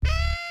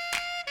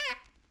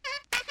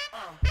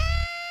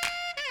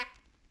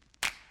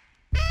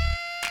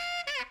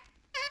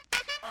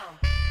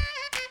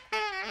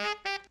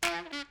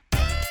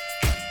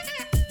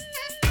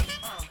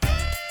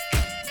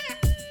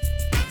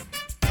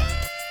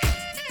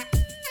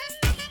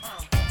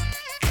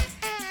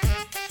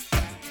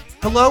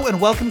Hello and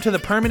welcome to the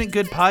Permanent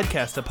Good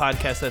Podcast, a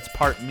podcast that's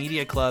part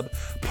media club,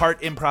 part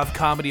improv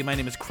comedy. My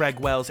name is Craig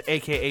Wells,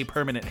 a.k.a.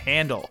 Permanent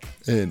Handle.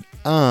 And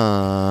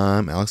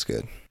I'm Alex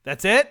Good.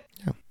 That's it?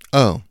 Yeah.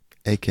 Oh,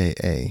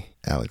 a.k.a.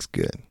 Alex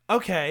Good.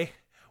 Okay.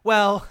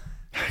 Well...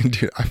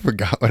 Dude, I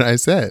forgot what I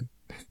said.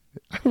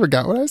 I'm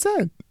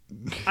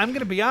going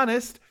to be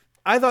honest.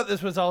 I thought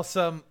this was all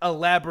some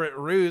elaborate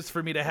ruse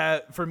for me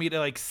to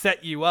like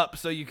set you up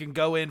so you can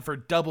go in for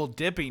double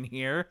dipping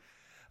here.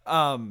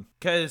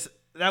 Because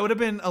that would have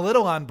been a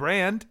little on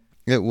brand.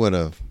 It would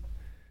have.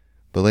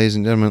 But ladies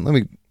and gentlemen, let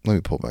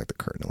me pull back the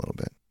curtain a little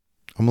bit.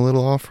 I'm a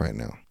little off right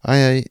now.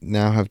 I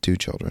now have 2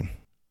 children.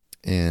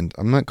 And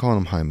I'm not calling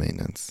them high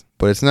maintenance.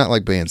 But it's not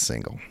like being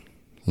single.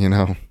 You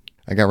know?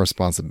 I got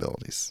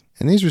responsibilities.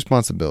 And these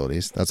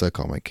responsibilities, that's what I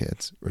call my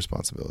kids,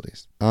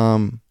 responsibilities,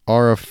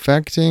 are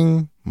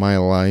affecting my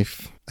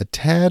life a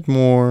tad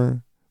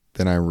more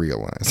than I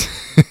realize.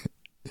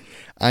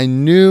 I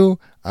knew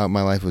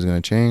my life was going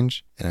to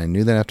change, and I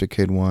knew that after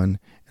kid 1,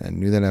 and I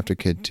knew that after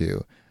kid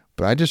 2,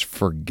 but I just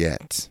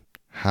forget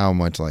how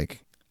much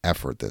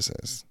effort this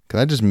is.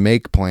 Because I just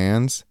make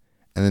plans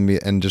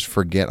and just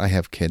forget I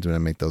have kids when I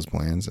make those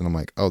plans, and I'm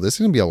like, oh, this is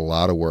going to be a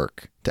lot of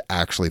work to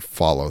actually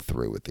follow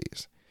through with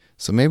these.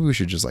 So maybe we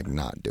should just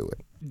not do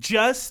it.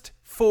 Just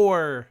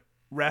for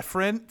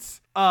reference,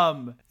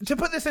 to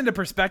put this into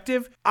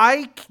perspective,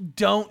 I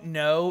don't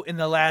know in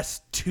the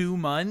last 2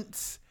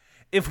 months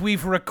if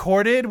we've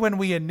recorded when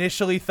we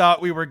initially thought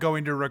we were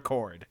going to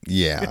record.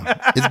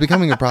 Yeah, it's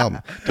becoming a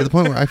problem to the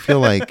point where I feel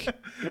like,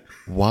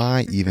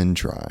 why even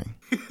try?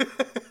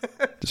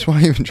 Just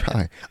why even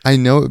try? I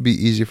know it would be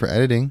easier for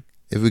editing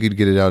if we could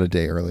get it out a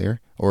day earlier,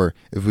 or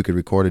if we could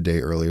record a day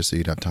earlier so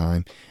you'd have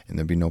time and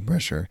there'd be no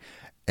pressure.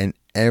 And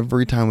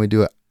every time we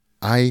do it,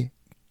 I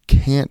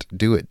can't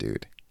do it,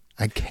 dude.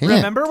 I can't.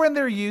 Remember when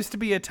there used to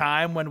be a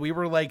time when we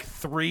were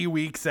 3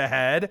 weeks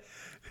ahead?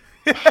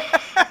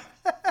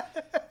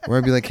 Where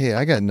I'd be like, hey,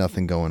 I got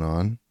nothing going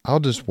on. I'll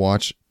just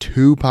watch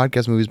 2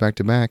 podcast movies back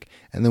to back,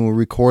 and then we'll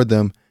record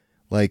them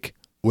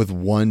with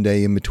 1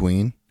 day in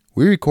between.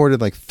 We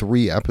recorded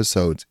 3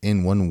 episodes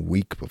in 1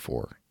 week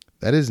before.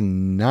 That is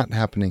not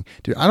happening.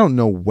 Dude, I don't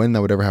know when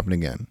that would ever happen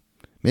again.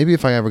 Maybe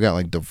if I ever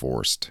got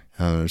divorced.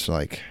 It's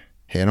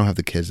hey, I don't have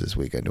the kids this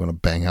week. I do want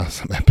to bang out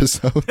some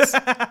episodes.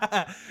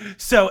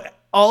 So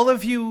all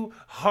of you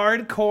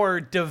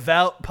hardcore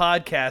devout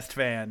podcast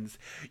fans,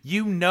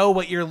 you know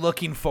what you're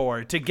looking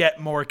for to get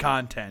more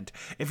content.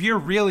 If you're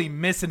really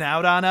missing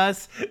out on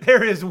us,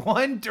 there is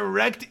one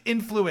direct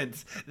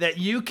influence that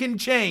you can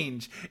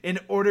change in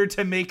order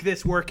to make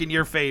this work in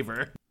your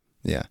favor.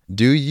 Yeah.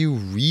 Do you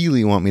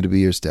really want me to be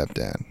your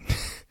stepdad?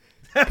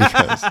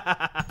 Because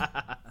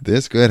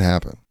this could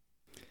happen.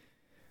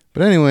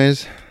 But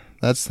anyways...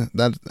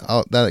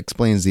 That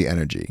explains the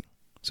energy.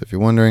 So if you're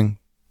wondering,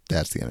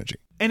 that's the energy.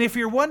 And if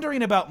you're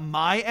wondering about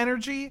my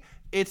energy,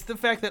 it's the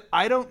fact that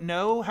I don't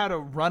know how to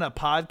run a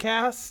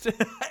podcast.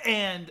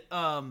 And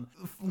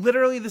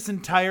literally this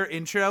entire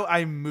intro,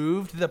 I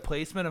moved the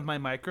placement of my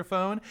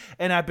microphone,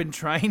 and I've been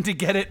trying to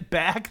get it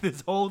back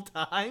this whole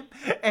time.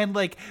 And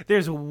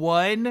there's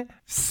one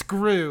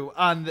screw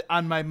on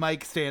my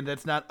mic stand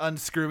that's not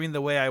unscrewing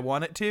the way I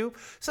want it to.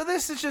 So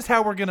this is just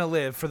how we're going to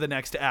live for the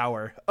next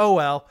hour. Oh,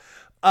 well.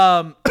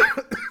 I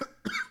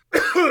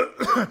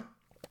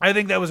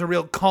think that was a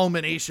real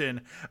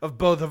culmination of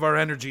both of our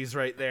energies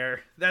right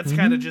there. That's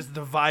kind of just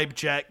the vibe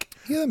check.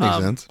 Yeah, that makes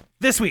sense.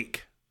 This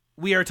week,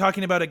 we are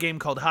talking about a game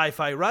called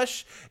Hi-Fi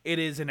Rush. It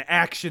is an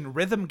action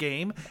rhythm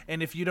game,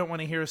 and if you don't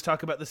want to hear us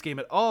talk about this game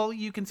at all,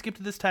 you can skip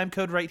to this time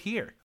code right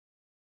here.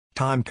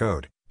 Time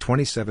code,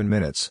 27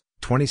 minutes,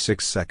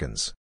 26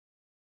 seconds.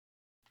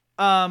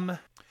 So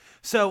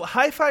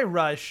Hi-Fi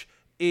Rush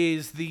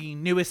is the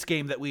newest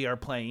game that we are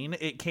playing.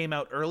 It came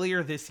out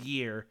earlier this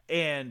year,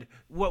 and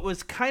what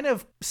was kind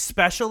of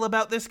special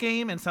about this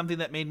game, and something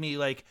that made me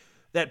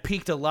that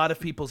piqued a lot of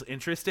people's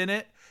interest in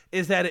it,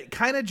 is that it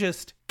kind of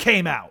just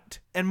came out.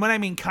 And when I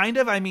mean kind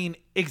of, I mean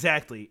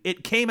exactly.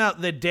 It came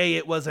out the day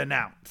it was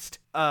announced.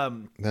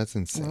 That's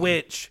insane.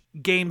 Which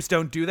games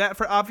don't do that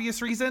for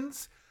obvious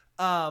reasons.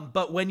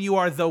 But when you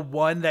are the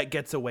one that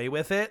gets away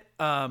with it,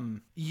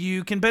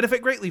 you can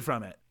benefit greatly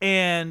from it.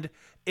 And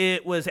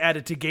it was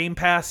added to Game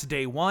Pass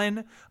day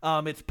 1.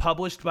 It's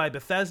published by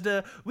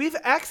Bethesda. We've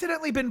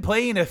accidentally been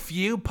playing a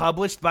few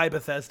published by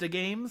Bethesda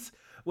games,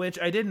 which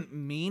I didn't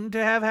mean to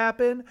have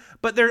happen,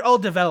 but they're all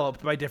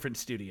developed by different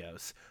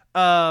studios.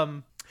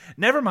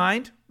 Never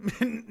mind.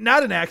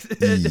 Not an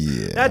accident.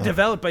 Yeah. Not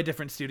developed by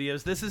different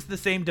studios. This is the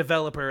same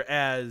developer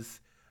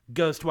as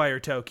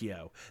Ghostwire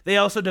Tokyo. They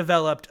also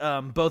developed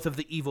both of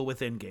the Evil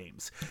Within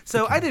games.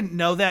 So I didn't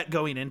know that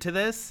going into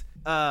this.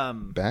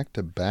 Back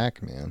to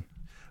back, man.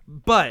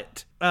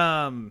 But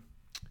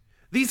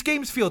these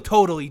games feel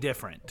totally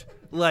different.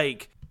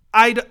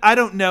 I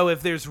don't know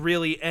if there's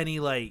really any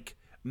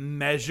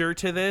measure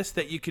to this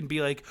that you can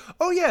be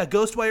oh yeah,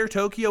 Ghostwire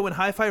Tokyo and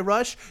Hi-Fi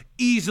Rush,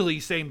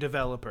 easily same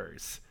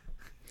developers.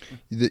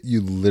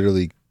 You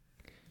literally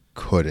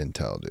couldn't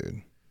tell,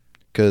 dude.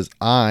 Because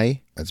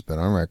it's been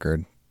on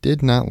record,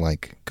 did not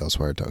like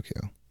Ghostwire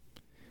Tokyo.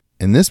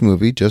 And this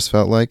movie just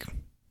felt like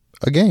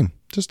a game.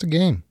 Just a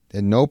game.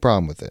 Had no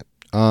problem with it.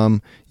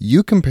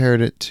 You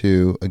compared it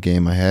to a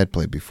game I had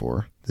played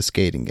before, the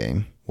skating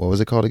game. What was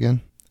it called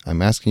again?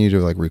 I'm asking you to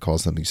recall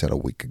something you said a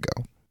week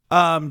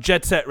ago.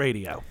 Jet Set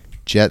Radio.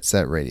 Jet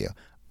Set Radio.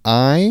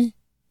 I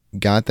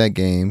got that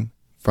game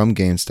from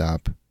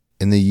GameStop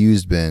in the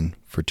used bin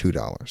for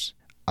 $2.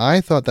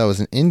 I thought that was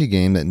an indie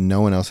game that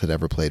no one else had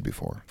ever played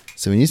before.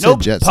 So when you said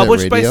Jet Set Radio,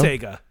 published by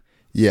Sega.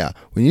 Yeah,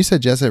 when you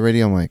said Jet Set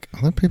Radio, I'm like,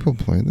 other people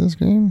played this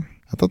game?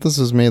 I thought this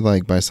was made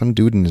by some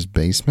dude in his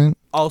basement.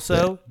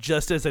 Also,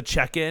 just as a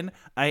check-in,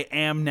 I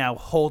am now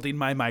holding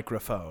my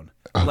microphone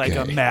like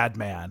a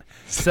madman.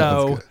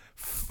 So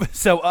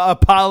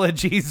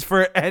apologies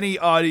for any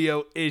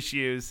audio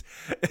issues.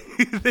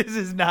 This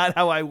is not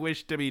how I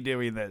wish to be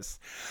doing this.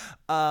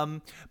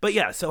 But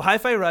yeah, so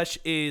Hi-Fi Rush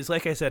is,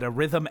 like I said, a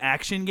rhythm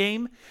action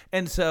game.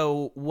 And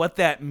so what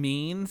that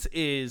means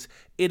is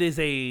it is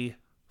a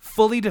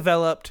fully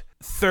developed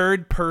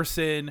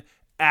third-person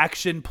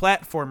action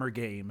platformer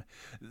game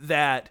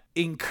that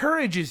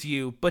encourages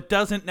you but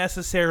doesn't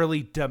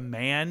necessarily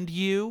demand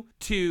you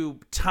to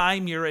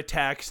time your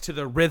attacks to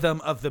the rhythm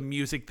of the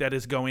music that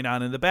is going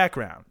on in the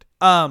background.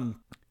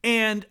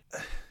 And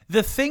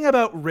the thing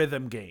about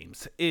rhythm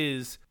games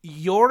is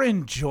your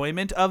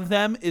enjoyment of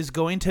them is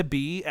going to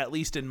be, at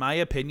least in my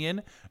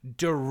opinion,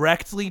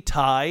 directly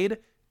tied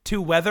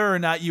to whether or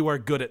not you are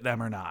good at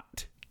them or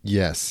not.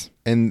 Yes.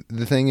 And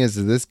the thing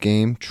is, this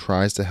game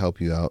tries to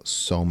help you out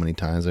so many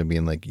times by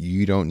being like,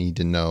 you don't need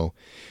to know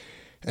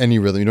any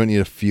rhythm. You don't need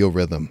to feel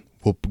rhythm.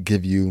 We'll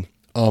give you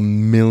a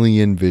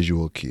million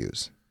visual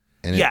cues.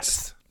 And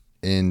yes.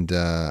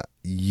 I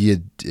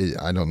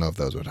don't know if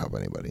those would help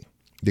anybody.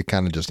 You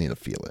kind of just need to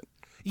feel it.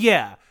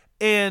 Yeah.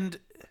 And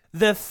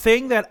the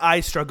thing that I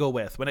struggle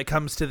with when it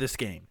comes to this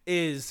game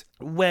is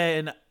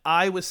when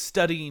I was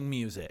studying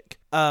music,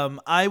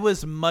 I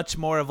was much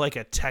more of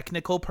a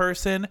technical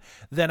person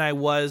than I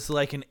was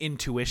an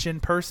intuition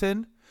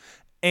person.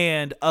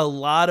 And a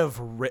lot of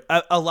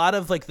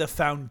the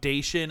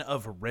foundation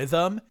of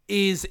rhythm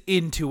is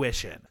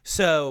intuition.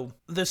 So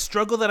the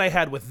struggle that I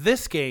had with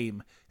this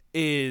game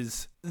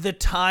is the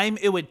time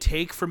it would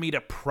take for me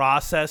to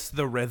process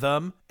the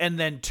rhythm and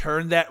then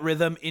turn that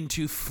rhythm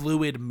into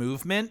fluid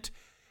movement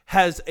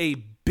has a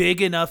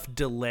big enough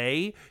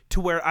delay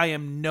to where I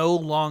am no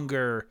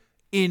longer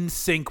in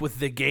sync with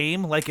the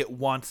game like it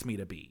wants me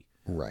to be.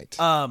 Right.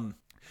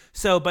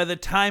 So by the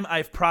time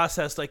I've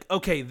processed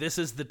okay, this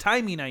is the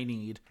timing I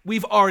need,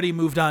 we've already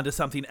moved on to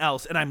something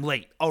else and I'm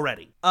late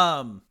already.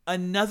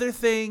 Another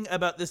thing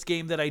about this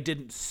game that I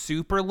didn't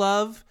super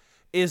love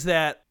is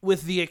that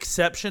with the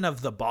exception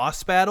of the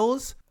boss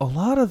battles, a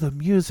lot of the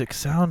music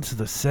sounds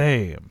the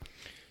same.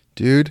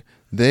 Dude,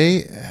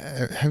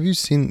 you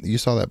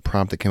saw that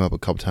prompt that came up a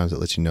couple times that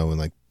lets you know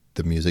when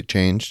the music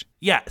changed?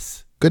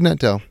 Yes. Good net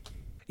tell.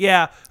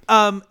 Yeah,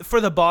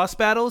 for the boss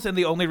battles, and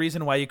the only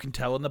reason why you can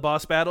tell in the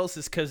boss battles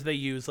is because they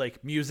use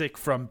music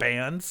from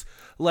bands.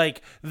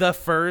 The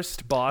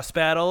first boss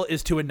battle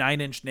is to a Nine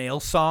Inch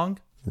Nails song.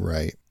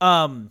 Right.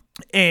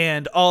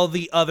 And all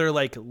the other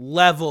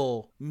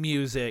level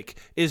music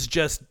is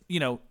just,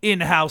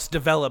 in-house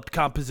developed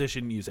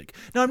composition music.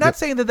 Now, I'm not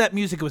saying that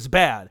music was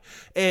bad.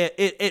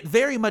 It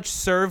very much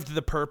served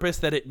the purpose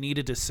that it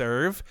needed to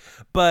serve.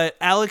 But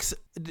Alex,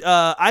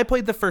 I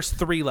played the first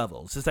 3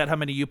 levels. Is that how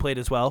many you played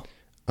as well?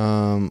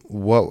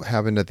 What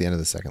happened at the end of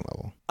the second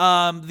level?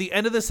 The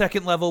end of the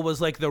second level was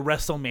the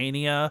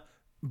WrestleMania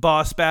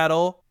boss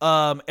battle.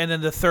 And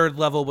then the third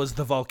level was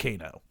the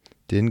volcano.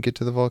 Didn't get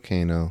to the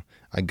volcano.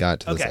 I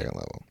got to the second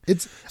level.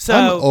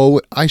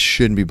 I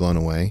shouldn't be blown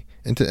away.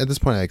 And at this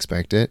point, I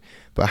expect it.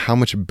 But how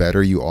much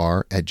better you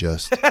are at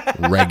just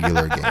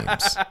regular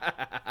games.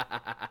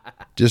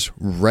 Just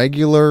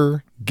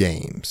regular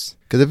games.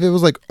 Because if it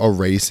was a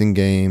racing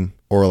game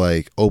or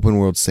open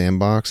world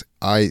sandbox,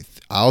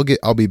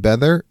 I'll be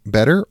better,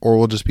 or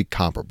we'll just be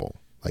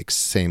comparable,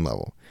 same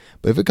level.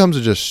 But if it comes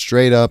to just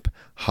straight up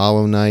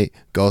Hollow Knight,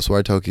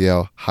 Ghostwire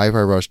Tokyo,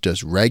 Hi-Fi Rush,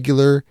 just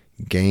regular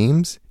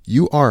games,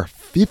 you are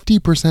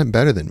 50%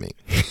 better than me.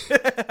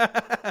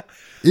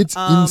 It's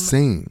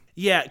insane.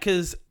 Yeah,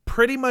 because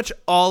pretty much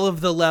all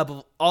of the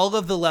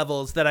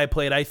levels that I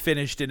played, I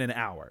finished in an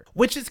hour,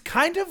 which is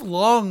kind of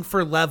long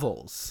for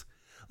levels.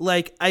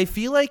 I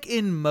feel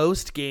in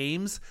most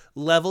games,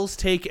 levels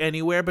take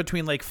anywhere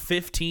between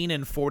 15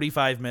 and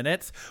 45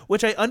 minutes,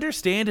 which I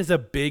understand is a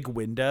big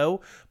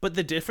window, but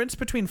the difference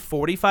between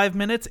 45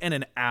 minutes and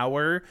an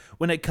hour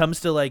when it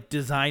comes to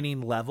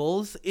designing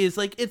levels is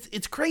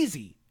it's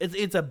crazy.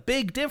 It's a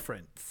big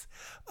difference.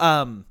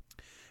 And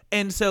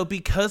so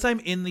because I'm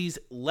in these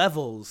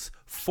levels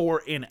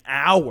for an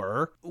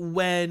hour,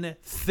 when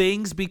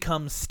things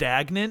become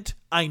stagnant,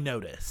 I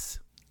notice.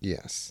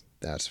 Yes.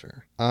 That's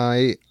fair.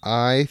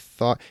 I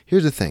thought,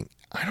 here's the thing.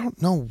 I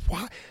don't know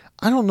why.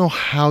 I don't know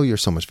how you're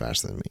so much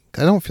faster than me.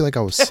 I don't feel like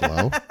I was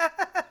slow.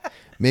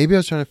 Maybe I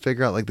was trying to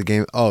figure out the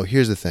game. Oh,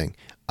 here's the thing.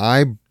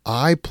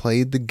 I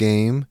played the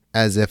game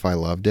as if I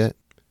loved it.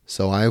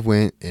 So I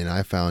went and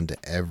I found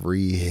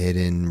every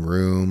hidden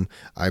room.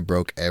 I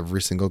broke every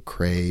single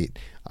crate.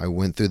 I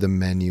went through the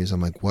menus.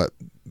 I'm like, what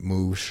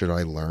moves should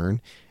I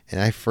learn?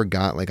 And I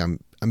forgot, like, I'm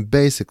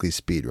basically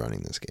speed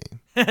running this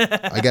game.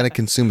 I got to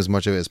consume as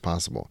much of it as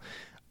possible.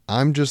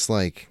 I'm just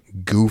like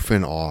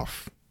goofing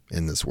off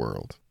in this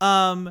world.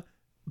 But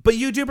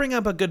you do bring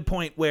up a good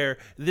point where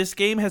this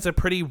game has a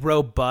pretty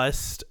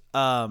robust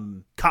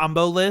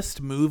combo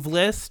list, move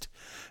list.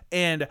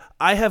 And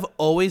I have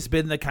always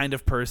been the kind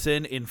of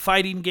person in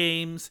fighting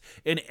games,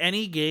 in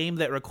any game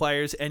that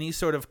requires any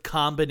sort of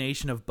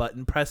combination of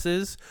button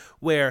presses,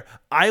 where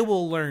I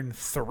will learn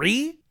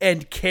 3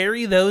 and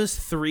carry those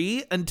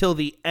 3 until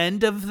the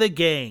end of the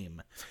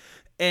game.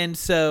 And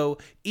so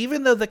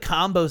even though the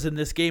combos in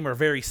this game are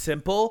very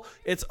simple,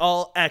 it's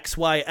all X,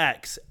 Y,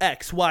 X,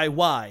 X, Y,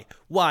 Y,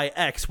 Y,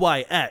 X,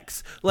 Y,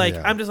 X. Like,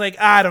 yeah. I'm just like,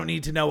 I don't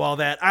need to know all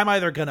that. I'm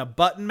either going to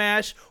button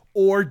mash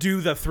or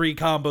do the 3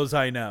 combos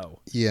I know.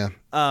 Yeah,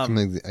 I'm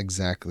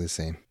exactly the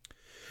same.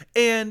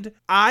 And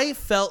I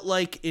felt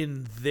like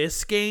in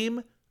this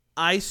game,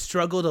 I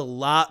struggled a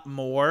lot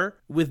more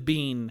with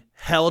being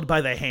held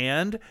by the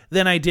hand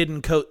than I did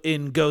in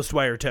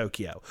Ghostwire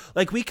Tokyo.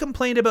 Like, we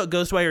complained about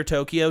Ghostwire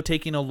Tokyo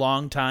taking a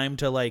long time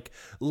to, like,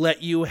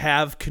 let you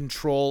have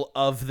control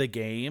of the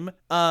game.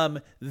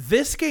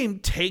 This game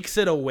takes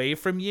it away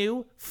from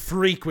you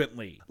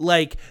frequently.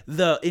 Like,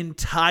 the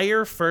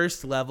entire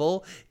first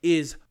level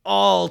is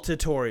all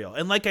tutorial.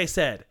 And like I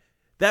said,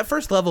 that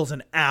first level is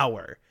an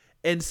hour.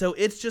 And so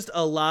it's just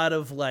a lot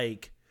of,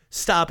 like,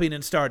 stopping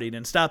and starting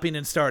and stopping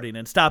and starting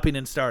and stopping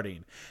and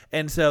starting.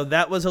 And so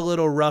that was a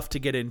little rough to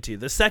get into.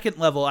 The second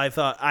level I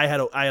thought I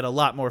had a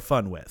lot more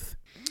fun with.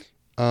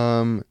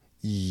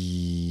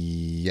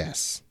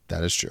 Yes,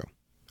 that is true.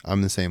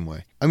 I'm the same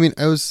way. I mean,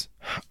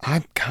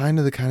 I'm kind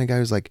of the kind of guy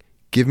who's like,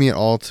 give it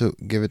all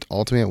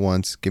to me at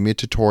once. Give me a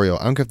tutorial.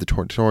 I don't care if the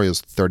tutorial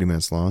is 30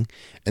 minutes long,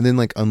 and then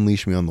like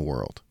unleash me on the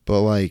world.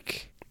 But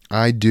like,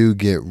 I do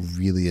get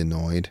really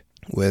annoyed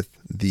with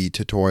the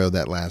tutorial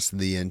that lasts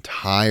the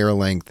entire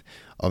length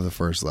of the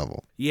first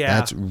level. Yeah.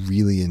 That's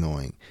really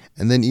annoying.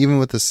 And then even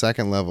with the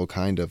second level,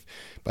 kind of,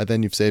 by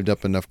then you've saved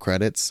up enough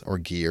credits, or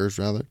gears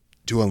rather,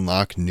 to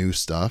unlock new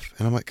stuff.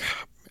 And I'm like,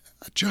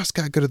 I just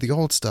got good at the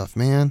old stuff,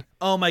 man.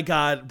 Oh my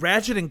God.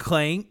 Ratchet and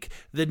Clank,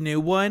 the new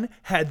one,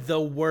 had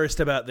the worst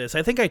about this.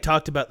 I think I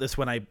talked about this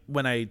when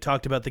I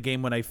talked about the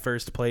game when I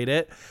first played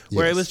it,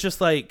 where It was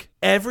just like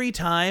every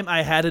time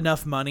I had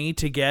enough money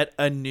to get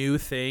a new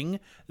thing,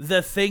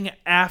 the thing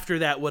after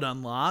that would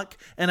unlock,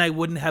 and I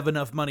wouldn't have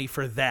enough money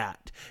for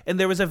that. And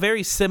there was a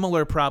very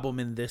similar problem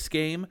in this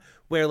game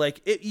where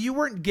like you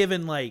weren't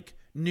given like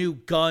new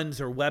guns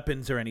or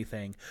weapons or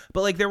anything,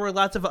 but like there were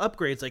lots of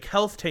upgrades, like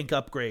health tank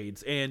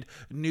upgrades and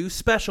new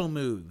special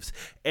moves,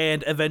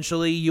 and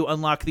eventually you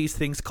unlock these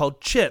things called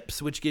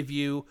chips, which give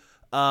you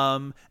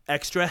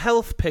extra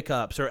health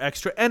pickups or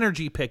extra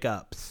energy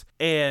pickups.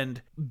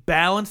 And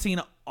balancing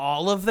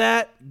all of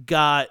that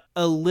got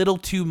a little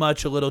too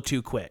much, a little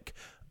too quick.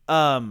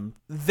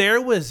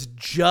 There was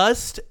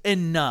just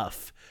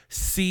enough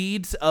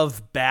seeds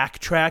of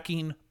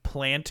backtracking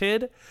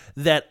planted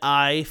that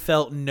I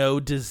felt no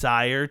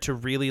desire to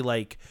really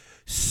like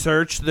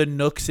search the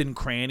nooks and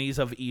crannies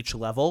of each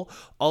level.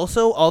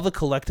 Also, all the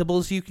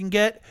collectibles you can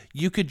get,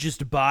 you could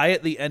just buy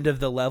at the end of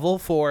the level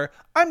for,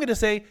 I'm going to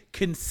say,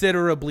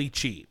 considerably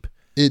cheap.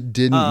 It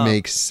didn't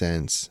make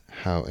sense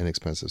how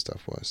inexpensive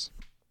stuff was.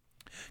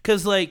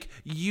 Because, like,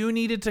 you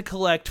needed to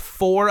collect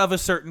 4 of a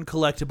certain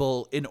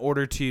collectible in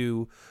order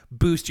to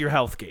boost your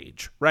health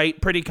gauge, right?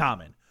 Pretty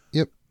common.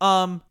 Yep.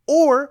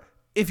 Or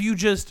if you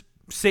just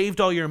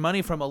saved all your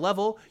money from a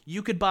level,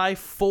 you could buy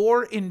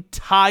 4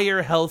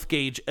 entire health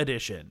gauge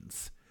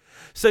editions.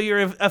 So you're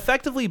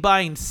effectively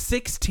buying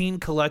 16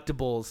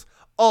 collectibles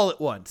all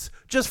at once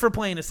just for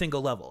playing a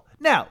single level.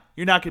 Now,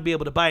 you're not going to be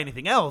able to buy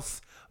anything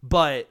else,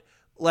 but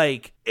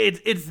like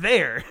it's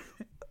there.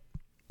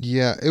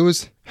 Yeah, it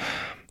was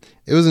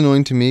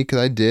annoying to me because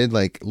I did,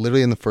 like,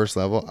 literally in the first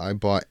level, I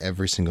bought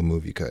every single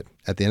move you could.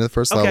 At the end of the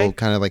first level,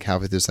 kind of like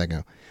halfway through the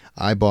second,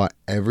 I bought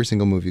every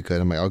single move you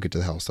could. I'm like, I'll get to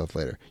the health stuff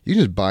later. You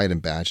can just buy it in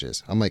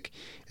batches. I'm like,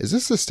 is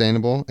this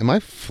sustainable? Am I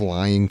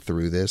flying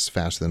through this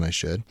faster than I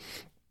should?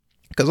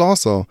 Because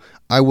also,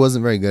 I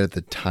wasn't very good at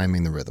the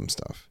timing the rhythm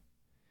stuff.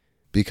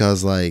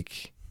 Because,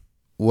 like,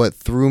 what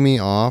threw me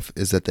off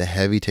is that the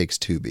heavy takes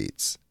 2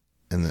 beats.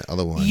 And the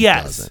other one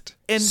doesn't.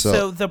 And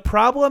so the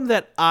problem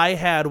that I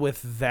had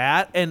with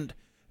that, and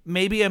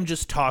maybe I'm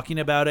just talking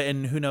about it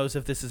and who knows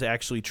if this is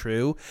actually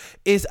true,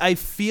 is I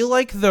feel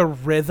like the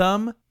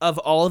rhythm of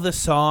all of the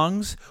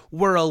songs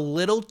were a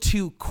little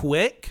too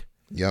quick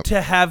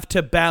to have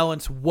to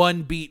balance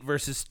 1 beat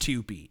versus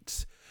 2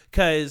 beats.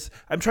 Because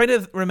I'm trying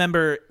to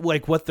remember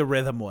like what the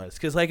rhythm was.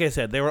 Because like I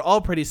said, they were all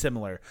pretty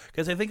similar.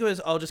 Because I think it was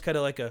all just kind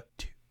of like a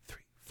 2,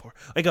 3, 4.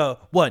 Like a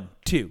 1,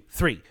 2,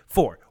 3,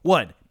 4,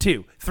 1,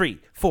 2, 3,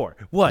 4,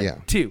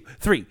 1, 2,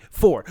 3,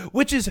 4,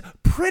 which is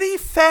pretty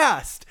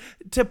fast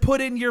to put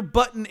in your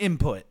button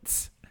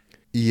inputs.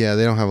 Yeah,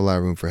 they don't have a lot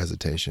of room for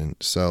hesitation.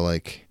 So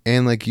like,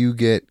 and like you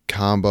get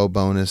combo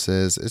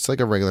bonuses. It's like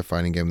a regular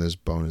fighting game. There's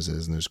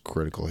bonuses and there's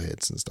critical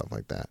hits and stuff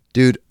like that.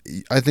 Dude,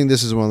 I think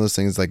this is one of those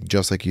things, like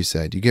just like you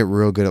said, you get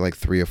real good at like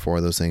 3 or 4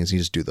 of those things. You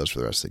just do those for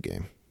the rest of the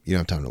game. You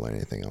don't have time to learn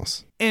anything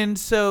else. And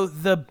so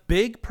the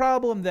big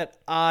problem that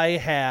I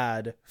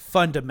had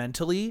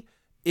fundamentally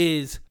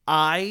is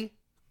I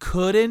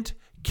couldn't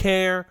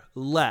care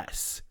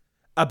less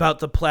about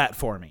the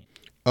platforming.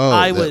 Oh,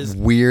 I was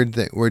weird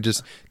that we're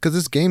just, because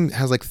this game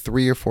has like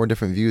 3 or 4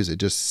 different views. It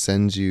just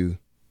sends you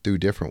through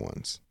different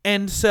ones.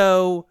 And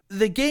so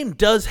the game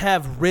does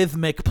have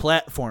rhythmic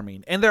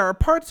platforming, and there are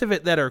parts of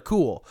it that are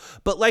cool.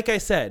 But like I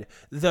said,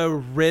 the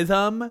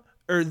rhythm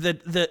or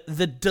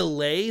the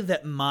delay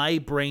that my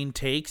brain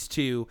takes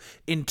to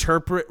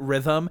interpret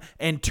rhythm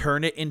and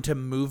turn it into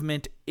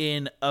movement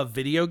in a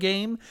video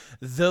game,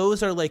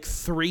 those are like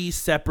 3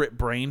 separate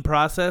brain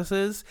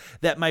processes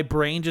that my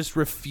brain just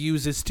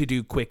refuses to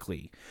do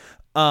quickly.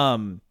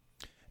 And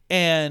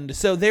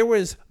so there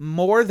was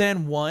more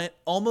than one,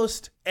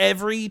 almost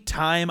every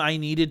time I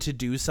needed to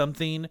do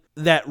something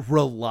that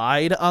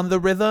relied on the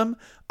rhythm,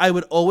 I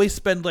would always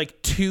spend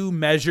like 2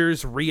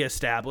 measures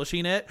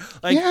reestablishing it.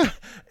 Like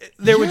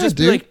there would just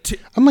be like,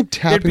 I'm like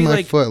tapping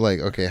my foot like,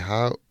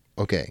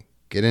 okay,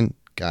 get in,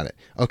 got it.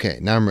 Okay,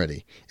 now I'm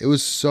ready. It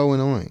was so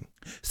annoying.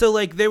 So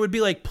like there would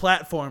be like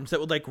platforms that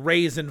would like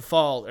raise and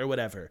fall or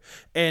whatever.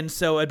 And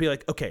so I'd be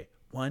like, okay,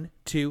 1,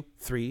 2,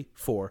 3,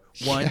 4.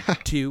 1,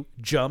 2,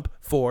 jump.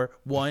 4,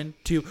 1,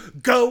 2,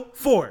 go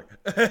 4.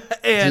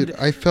 And dude,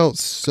 I felt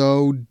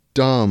so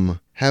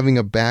dumb having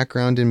a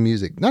background in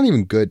music. Not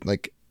even good,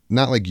 like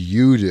not like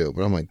you do,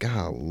 but I'm like,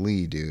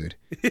 golly, dude.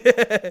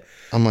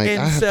 I'm like,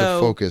 I have to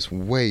focus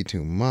way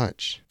too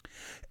much.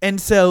 And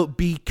so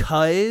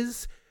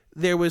because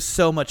there was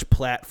so much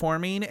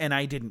platforming and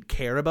I didn't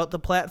care about the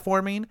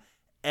platforming,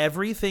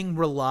 everything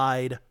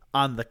relied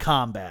on the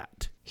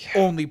combat. Yeah.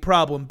 Only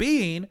problem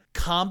being,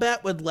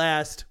 combat would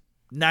last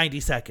 90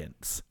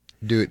 seconds.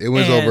 Dude, it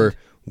was over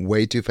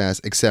way too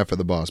fast, except for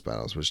the boss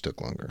battles, which took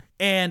longer.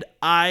 And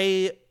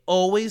I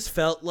always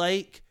felt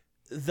like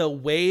the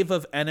wave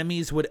of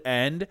enemies would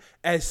end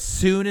as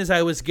soon as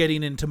I was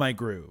getting into my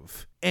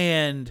groove.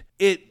 And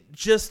it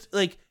just,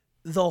 like,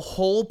 the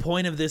whole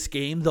point of this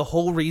game, the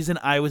whole reason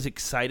I was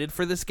excited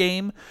for this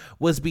game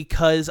was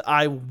because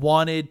I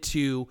wanted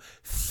to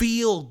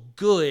feel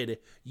good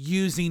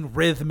using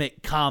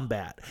rhythmic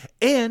combat.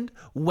 And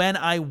when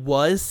I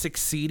was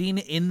succeeding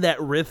in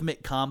that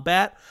rhythmic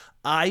combat,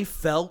 I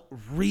felt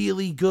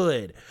really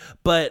good,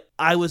 but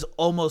I was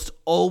almost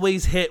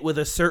always hit with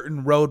a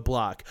certain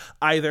roadblock.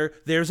 Either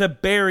there's a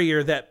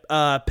barrier that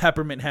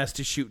Peppermint has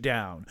to shoot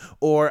down,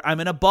 or I'm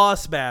in a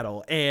boss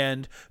battle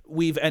and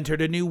we've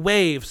entered a new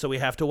wave, so we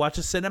have to watch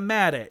a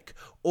cinematic,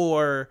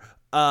 or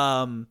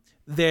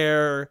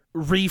they're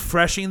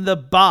refreshing the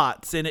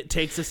bots and it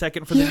takes a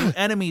second for the new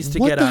enemies to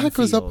get on field. What the heck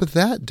was up with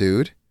that,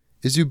 dude?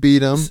 Is you beat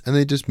them, and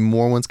they just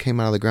more ones came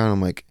out of the ground.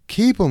 I'm like,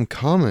 keep them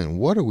coming.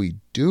 What are we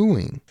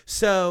doing?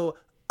 So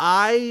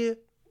I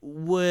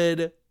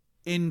would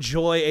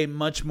enjoy a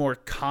much more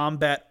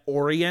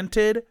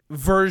combat-oriented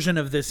version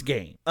of this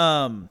game.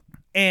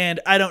 And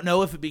I don't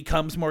know if it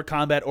becomes more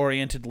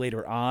combat-oriented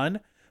later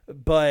on,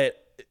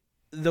 but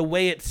the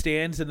way it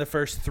stands in the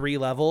first 3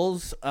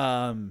 levels,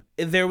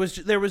 there was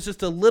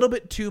just a little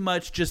bit too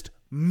much just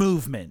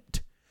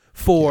movement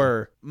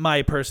for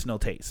my personal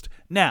taste.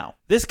 Now,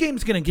 this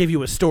game's going to give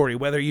you a story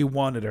whether you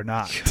want it or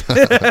not.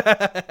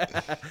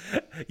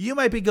 You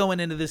might be going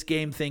into this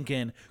game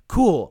thinking,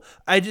 cool,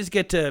 I just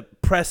get to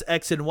press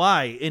X and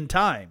Y in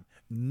time.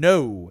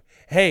 No.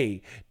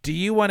 Hey, do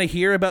you want to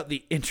hear about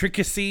the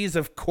intricacies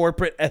of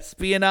corporate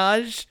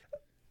espionage?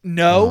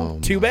 No,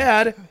 too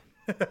bad.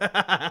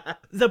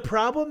 The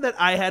problem that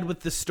I had with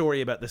the story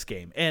about this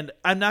game, and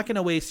I'm not going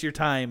to waste your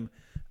time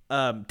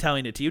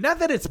telling it to you. Not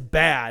that it's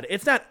bad.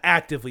 It's not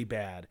actively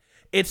bad.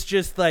 It's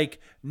just like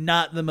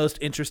not the most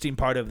interesting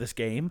part of this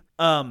game.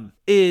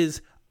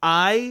 Is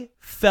I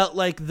felt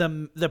like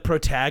the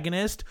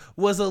protagonist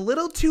was a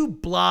little too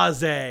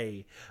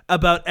blasé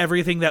about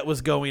everything that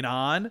was going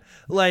on.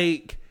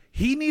 Like,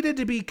 he needed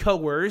to be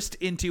coerced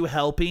into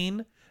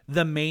helping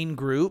the main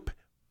group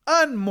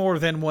on more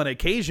than one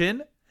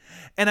occasion.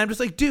 And I'm just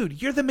like,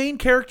 dude, you're the main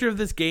character of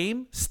this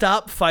game.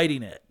 Stop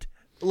fighting it.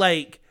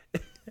 Like,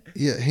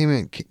 yeah, hey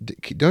man,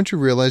 don't you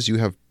realize you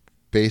have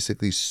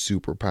basically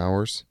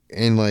superpowers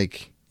and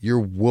like you're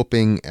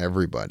whooping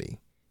everybody?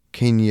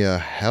 Can you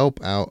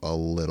help out a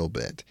little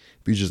bit?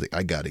 But you're just like,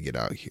 I got to get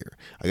out here.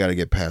 I got to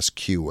get past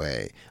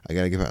QA. I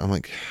got to get. I'm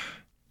like,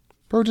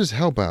 bro, just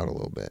help out a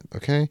little bit,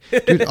 okay,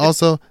 dude.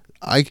 Also,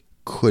 I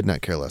could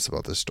not care less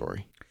about this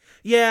story.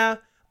 Yeah.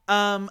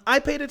 I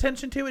paid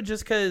attention to it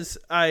just because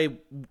and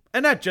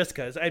not just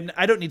because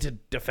I don't need to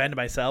defend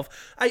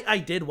myself. I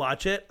did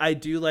watch it. I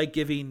do like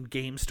giving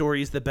game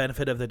stories the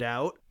benefit of the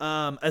doubt,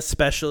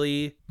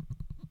 especially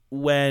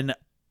when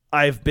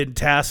I've been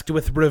tasked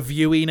with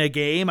reviewing a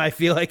game. I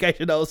feel like I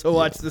should also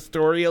watch the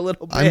story a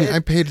little bit. I mean, I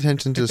paid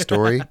attention to the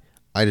story.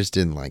 I just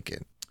didn't like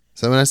it.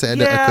 So when I say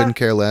I couldn't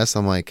care less,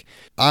 I'm like,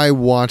 I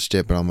watched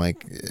it, but I'm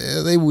like,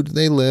 they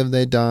live,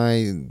 they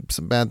die,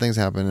 some bad things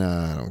happen.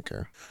 I don't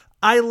care.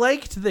 I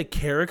liked the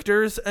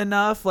characters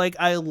enough. Like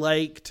I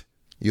liked.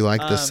 You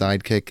like the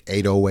sidekick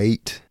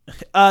 808?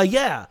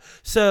 Yeah.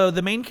 So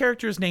the main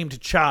character is named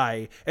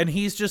Chai, and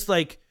he's just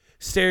like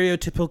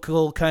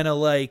stereotypical kind of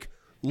like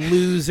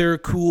loser,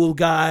 cool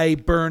guy,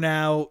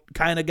 burnout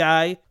kind of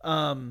guy.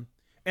 And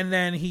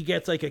then he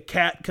gets like a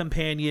cat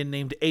companion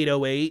named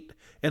 808,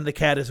 and the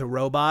cat is a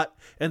robot.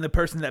 And the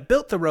person that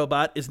built the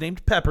robot is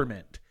named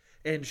Peppermint.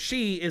 And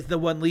she is the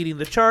one leading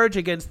the charge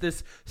against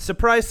this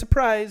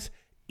surprise,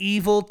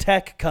 evil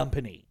tech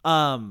company.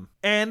 And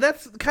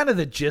that's kind of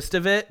the gist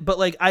of it. But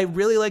like, I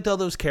really liked all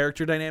those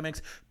character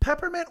dynamics.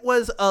 Peppermint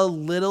was a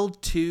little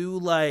too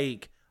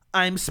like,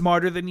 I'm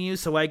smarter than you,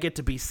 so I get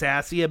to be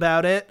sassy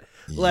about it.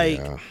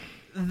 Like,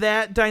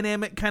 that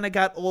dynamic kind of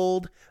got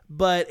old,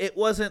 but it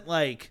wasn't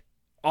like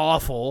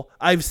awful.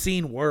 I've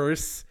seen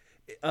worse.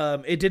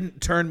 It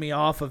didn't turn me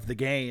off of the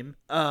game.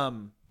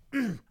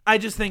 I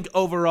just think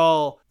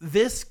overall,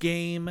 this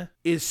game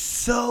is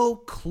so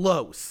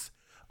close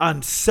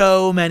on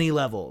so many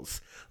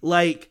levels.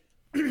 Like,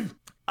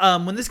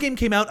 when this game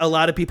came out, a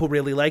lot of people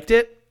really liked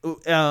it.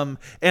 And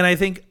I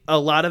think a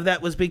lot of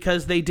that was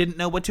because they didn't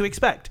know what to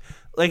expect.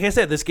 Like I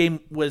said, this game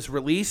was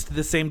released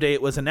the same day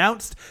it was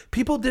announced.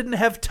 People didn't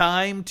have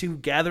time to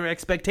gather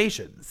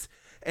expectations.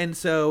 And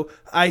so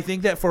I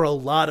think that for a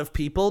lot of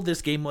people,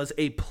 this game was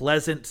a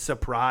pleasant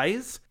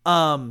surprise.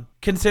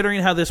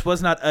 Considering how this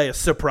was not a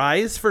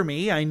surprise for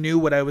me, I knew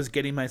what I was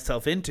getting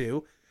myself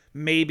into.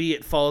 Maybe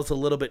it falls a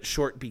little bit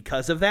short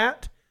because of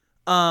that.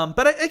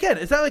 But again,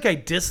 it's not like I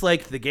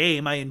disliked the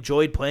game. I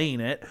enjoyed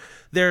playing it.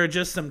 There are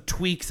just some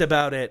tweaks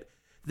about it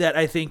that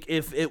I think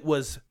if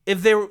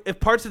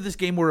parts of this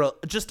game were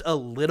just a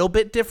little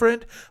bit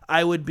different,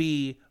 I would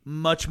be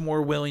much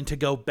more willing to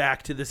go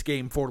back to this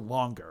game for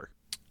longer.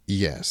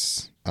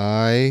 Yes.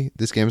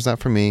 This game is not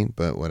for me,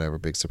 but whatever,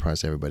 big surprise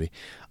to everybody.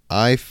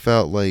 I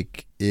felt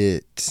like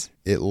it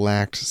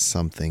lacked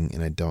something,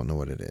 and I don't know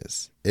what it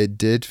is. It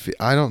did.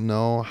 I don't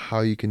know how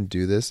you can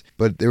do this,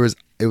 but it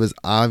was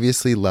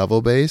obviously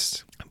level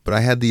based, but I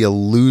had the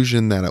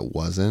illusion that it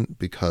wasn't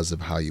because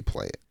of how you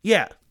play it.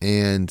 Yeah.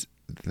 And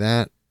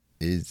that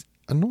is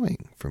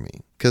annoying for me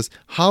because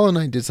Hollow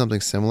Knight did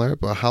something similar,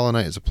 but Hollow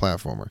Knight is a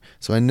platformer.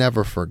 So I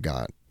never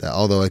forgot that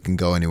although I can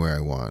go anywhere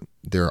I want,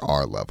 there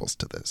are levels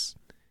to this.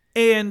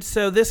 And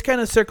so this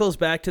kind of circles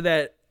back to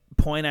that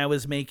point I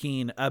was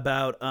making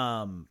about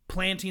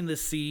planting the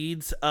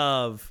seeds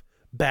of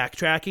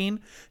backtracking,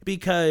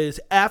 because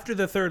after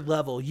the third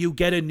level, you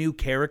get a new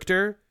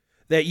character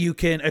that you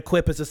can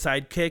equip as a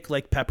sidekick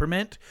like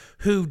Peppermint,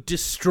 who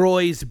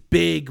destroys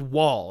big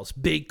walls,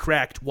 big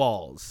cracked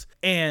walls.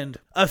 And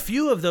a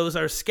few of those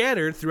are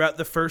scattered throughout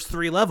the first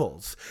 3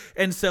 levels.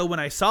 And so when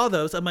I saw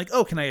those, I'm like,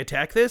 oh, can I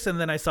attack this? And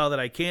then I saw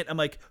that I can't. I'm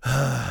like,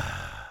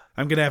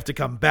 I'm going to have to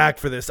come back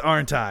for this,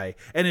 aren't I?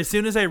 And as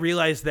soon as I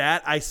realized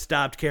that, I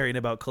stopped caring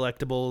about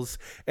collectibles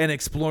and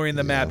exploring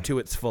the map to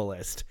its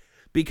fullest.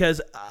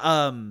 Because,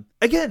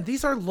 again,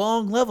 these are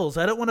long levels.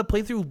 I don't want to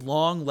play through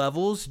long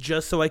levels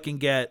just so I can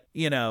get,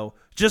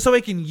 just so I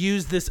can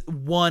use this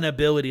one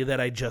ability that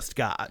I just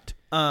got.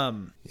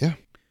 Yeah.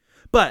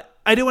 But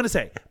I do want to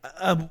say,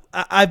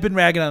 I've been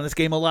ragging on this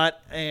game a lot,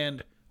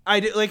 and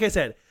like I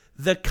said,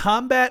 the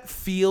combat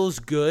feels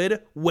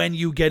good when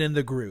you get in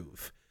the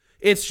groove.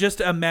 It's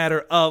just a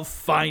matter of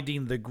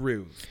finding the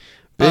groove.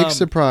 Big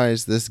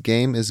surprise, this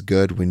game is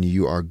good when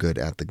you are good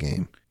at the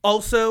game.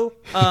 Also,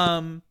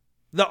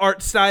 the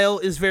art style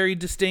is very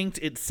distinct.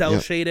 It's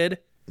cel-shaded.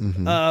 Yep.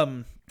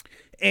 Mm-hmm.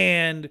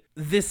 And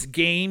this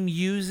game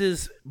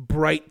uses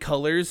bright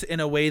colors in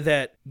a way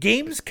that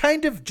games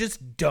kind of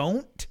just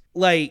don't.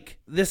 Like,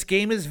 this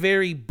game is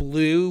very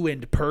blue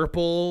and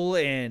purple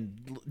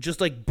and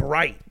just, like,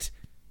 bright.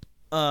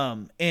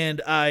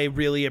 And I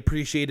really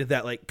appreciated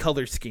that, like,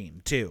 color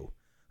scheme, too.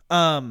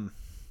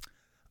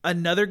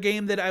 Another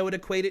game that I would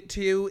equate it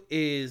to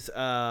is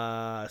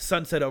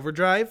Sunset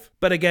Overdrive.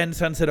 But again,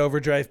 Sunset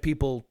Overdrive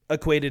people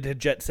equated to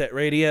Jet Set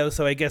Radio,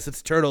 so I guess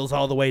it's Turtles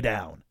all the way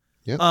down.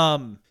 Yep.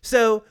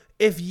 So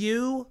if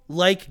you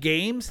like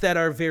games that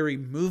are very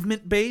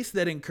movement-based,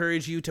 that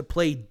encourage you to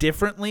play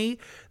differently,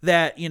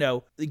 that,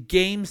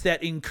 games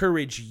that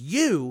encourage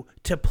you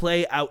to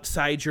play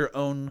outside your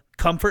own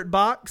comfort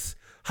box,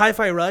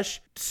 Hi-Fi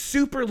Rush,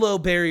 super low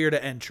barrier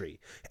to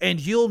entry. And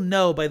you'll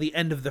know by the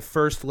end of the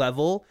first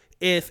level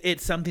if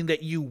it's something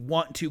that you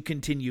want to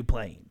continue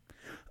playing.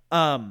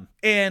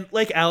 And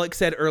like Alex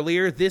said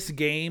earlier, this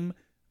game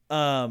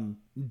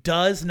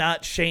does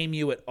not shame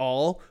you at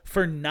all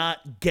for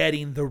not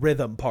getting the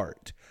rhythm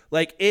part.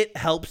 Like, it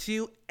helps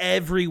you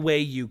every way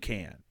you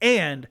can.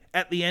 And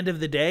at the end of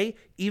the day,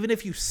 even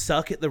if you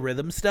suck at the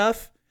rhythm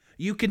stuff,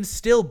 you can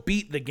still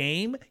beat the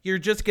game. You're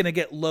just going to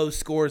get low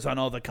scores on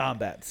all the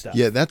combat stuff.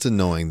 Yeah, that's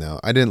annoying, though.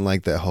 I didn't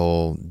like that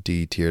whole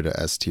D tier to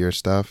S tier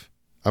stuff.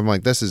 I'm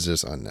like, this is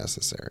just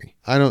unnecessary.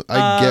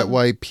 I get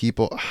why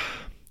people...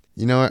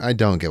 You know what? I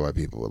don't get why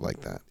people would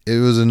like that. It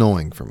was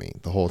annoying for me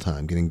the whole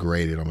time, getting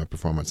graded on my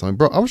performance. I'm like,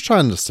 bro, I was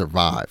trying to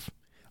survive.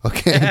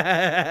 Okay.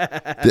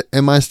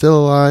 Am I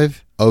still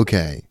alive?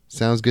 Okay.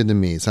 Sounds good to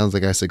me. Sounds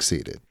like I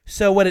succeeded.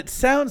 So what it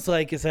sounds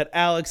like is that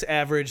Alex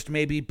averaged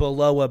maybe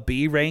below a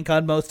B rank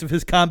on most of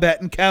his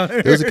combat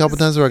encounters. There was a couple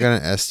times where I got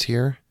an S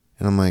tier,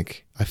 and I'm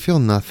like, I feel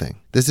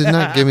nothing. This did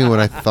not give me what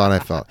I thought I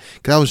felt.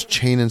 Because I was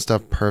chaining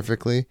stuff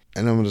perfectly,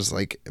 and I'm just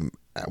like,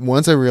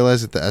 once I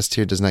realized that the S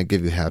tier does not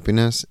give you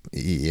happiness,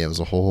 yeah, it was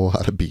a whole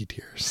lot of B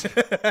tiers.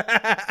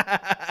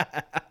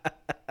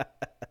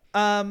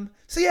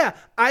 So yeah,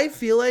 I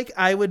feel like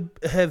I would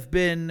have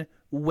been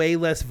way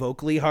less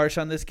vocally harsh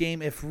on this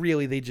game if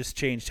really they just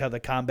changed how the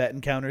combat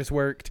encounters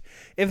worked.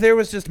 If there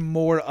was just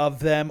more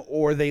of them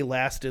or they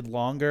lasted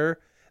longer,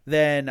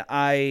 then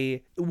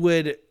I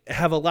would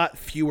have a lot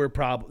fewer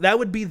problems. That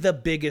would be the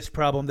biggest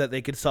problem that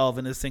they could solve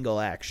in a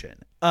single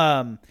action.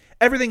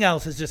 Everything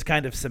else is just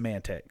kind of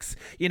semantics.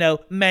 You know,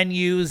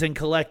 menus and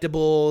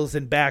collectibles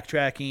and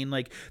backtracking,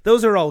 like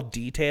those are all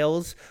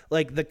details.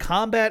 Like the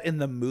combat and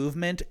the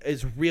movement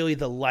is really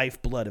the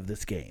lifeblood of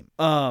this game.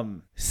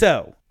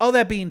 So all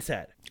that being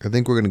said, I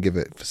think we're going to give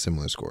it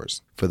similar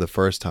scores for the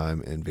first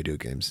time in video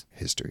games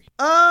history.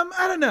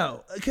 I don't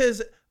know,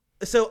 because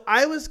so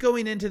I was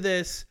going into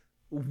this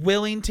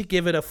willing to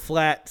give it a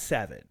flat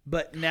 7,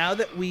 but now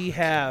that we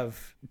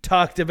have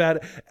talked about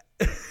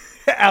it,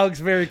 Alex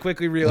very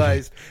quickly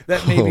realized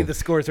that maybe the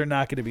scores are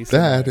not going to be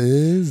similar. That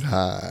is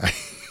high.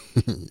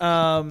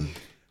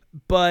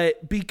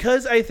 But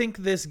because I think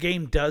this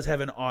game does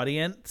have an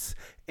audience,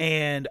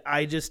 and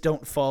I just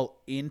don't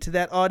fall into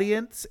that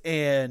audience,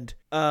 and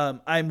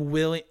I'm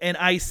willing, and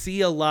I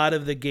see a lot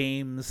of the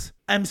games.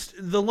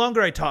 The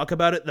longer I talk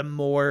about it, the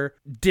more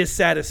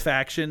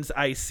dissatisfactions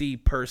I see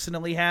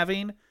personally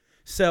having.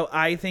 So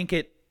I think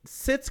it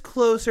sits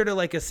closer to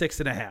like a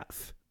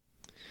 6.5.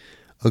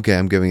 Okay,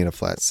 I'm giving it a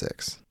flat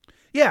 6.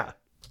 Yeah,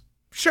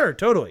 sure,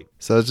 totally.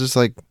 So it's just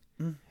like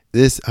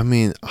this. I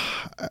mean,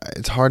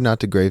 it's hard not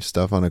to grade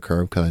stuff on a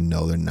curve because I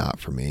know they're not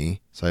for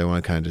me. So I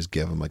want to kind of just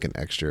give them like an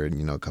extra,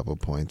 a couple of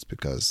points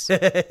because,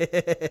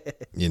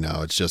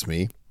 it's just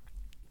me.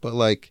 But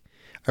like,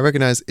 I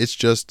recognize it's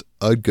just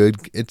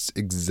it's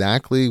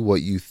exactly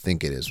what you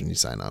think it is when you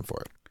sign on for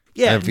it.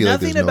 Yeah,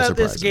 nothing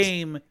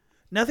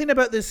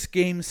about this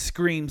game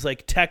screams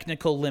like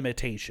technical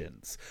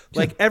limitations.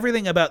 Like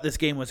everything about this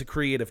game was a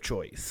creative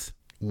choice.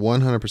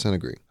 100%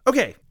 agree.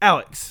 Okay,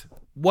 Alex,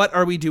 what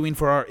are we doing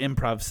for our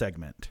improv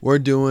segment? We're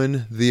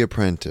doing The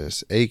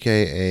Apprentice,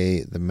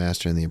 aka The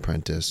Master and the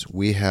Apprentice.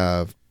 We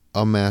have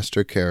a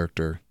master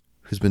character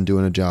who's been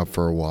doing a job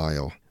for a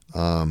while.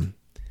 Been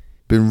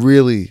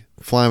really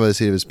flying by the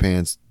seat of his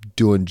pants,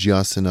 doing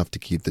just enough to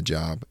keep the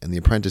job. And the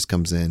apprentice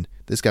comes in.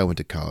 This guy went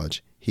to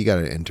college. He got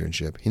an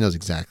internship. He knows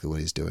exactly what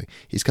he's doing.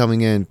 He's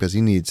coming in because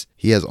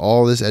he has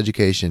all this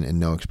education and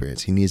no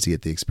experience. He needs to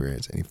get the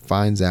experience. And he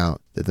finds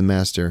out that the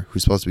master,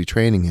 who's supposed to be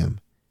training him,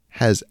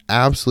 has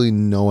absolutely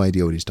no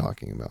idea what he's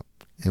talking about.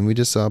 And we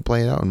just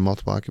play it out in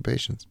multiple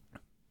occupations.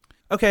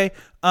 Okay.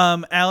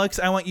 Alex,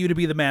 I want you to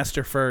be the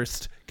master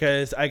first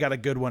because I got a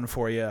good one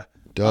for you.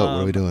 Dope.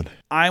 What are we doing?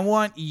 I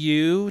want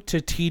you to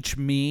teach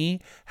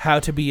me how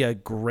to be a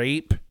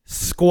grape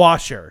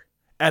squasher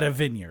at a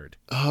vineyard.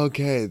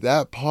 Okay,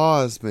 that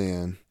pause,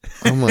 man.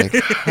 I'm like,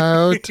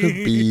 how to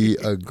be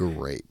a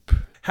grape.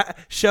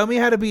 Show me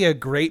how to be a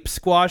grape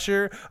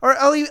squasher, or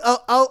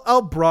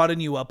I'll broaden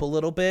you up a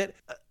little bit.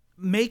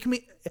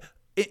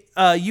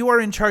 You are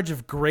in charge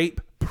of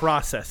grape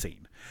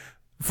processing,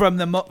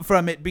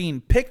 from it being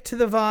picked to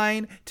the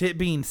vine to it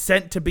being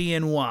sent to be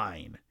in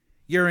wine.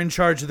 You're in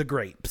charge of the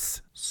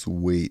grapes.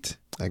 Sweet,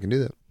 I can do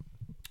that.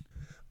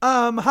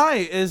 Hi,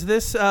 is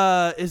this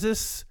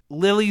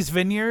Lily's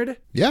Vineyard?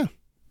 Yeah.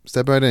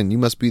 Step right in. You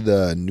must be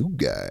the new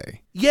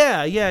guy.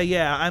 Yeah.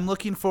 I'm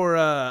looking for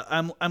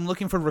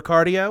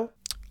Ricardio.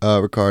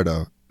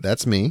 Ricardo.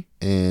 That's me.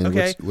 And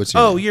okay. What's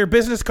your name? Your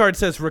business card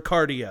says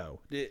Ricardio.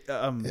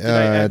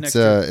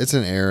 It's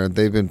an error.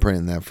 They've been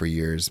printing that for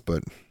years,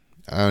 but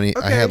I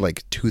had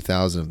like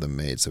 2,000 of them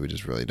made, so we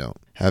just really don't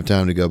have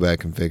time to go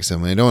back and fix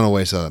them. I don't want to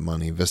waste all that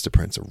money.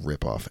 Vistaprint's a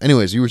ripoff.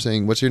 Anyways, you were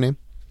saying, what's your name?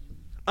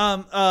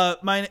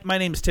 My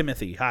name's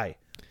Timothy. Hi.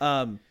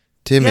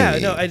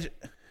 Timothy. Yeah,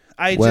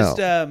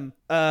 no,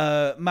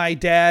 my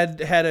dad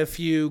had a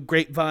few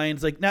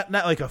grapevines, like not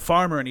like a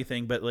farm or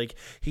anything, but like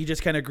he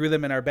just kind of grew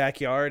them in our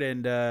backyard,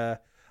 and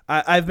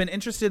I've been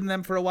interested in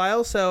them for a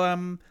while, so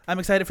I'm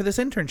excited for this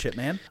internship,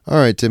 man. All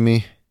right,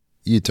 Timmy,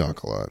 you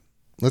talk a lot.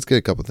 Let's get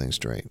a couple things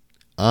straight.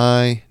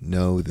 I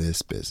know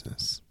this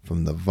business.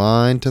 From the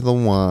vine to the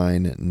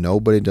wine,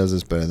 nobody does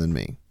this better than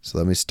me. So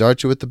let me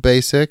start you with the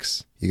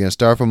basics. You're going to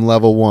start from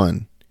level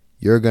 1.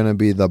 You're going to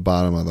be the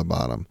bottom of the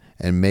bottom.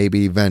 And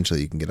maybe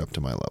eventually you can get up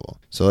to my level.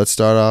 So let's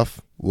start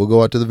off. We'll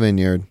go out to the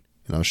vineyard,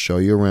 and I'll show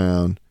you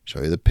around,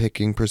 show you the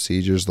picking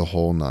procedures, the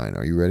whole 9.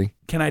 Are you ready?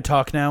 Can I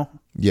talk now?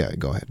 Yeah,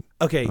 go ahead.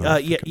 Okay,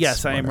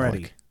 yes, I am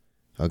ready.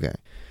 Okay.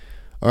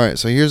 All right,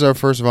 so here's our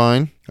first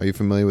vine. Are you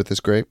familiar with this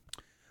grape?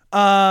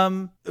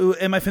 Am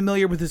I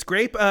familiar with this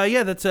grape?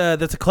 Yeah, that's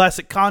a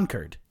classic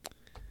Concord.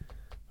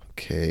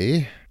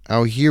 Okay.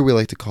 Out here, we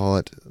like to call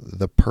it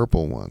the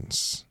purple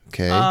ones.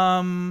 Okay.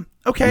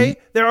 Okay.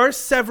 There are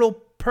several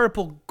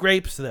purple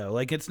grapes though.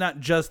 Like it's not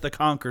just the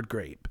Concord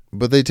grape.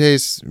 But they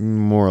taste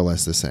more or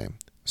less the same.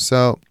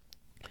 So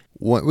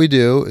what we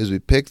do is we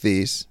pick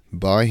these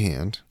by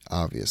hand,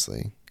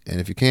 obviously. And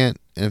if you can't,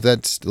 and if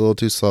that's a little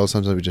too slow,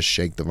 sometimes we just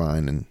shake the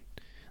vine and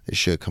they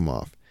should come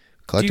off.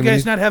 Do you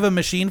guys not have a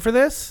machine for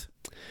this?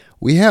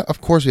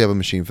 Of course we have a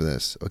machine for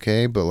this,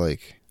 okay? But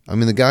like, I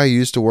mean, the guy who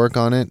used to work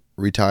on it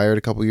retired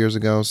a couple years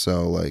ago,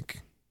 so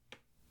like,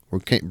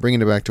 we're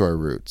bringing it back to our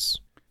roots.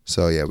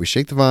 So yeah, we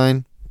shake the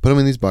vine, put them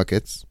in these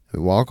buckets. We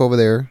walk over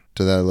there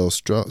to that little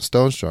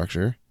stone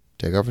structure,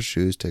 take off our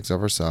shoes, take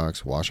off our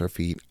socks, wash our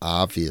feet,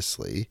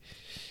 obviously,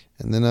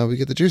 and then we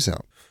get the juice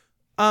out.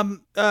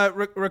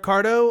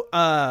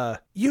 Ricardo,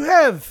 you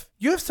have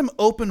some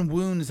open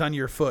wounds on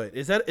your foot.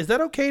 Is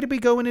that okay to be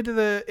going into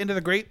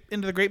the grape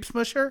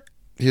smusher?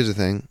 Here's the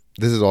thing.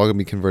 This is all gonna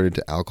be converted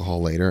to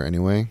alcohol later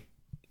anyway,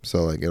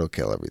 so like it'll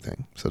kill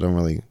everything. So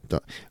don't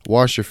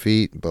wash your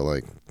feet, but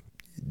like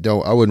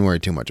I wouldn't worry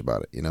too much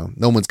about it. You know,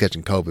 no one's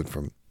catching COVID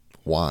from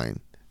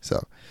wine.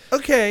 So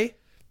okay,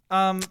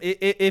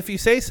 if you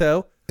say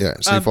so. Yeah.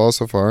 So you follow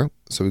so far.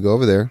 So we go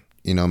over there.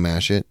 You know,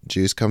 mash it.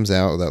 Juice comes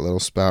out with that little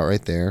spout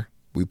right there.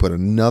 We put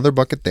another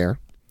bucket there.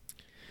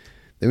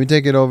 Then we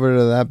take it over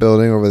to that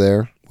building over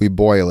there. We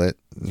boil it.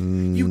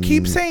 You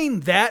keep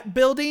saying that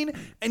building,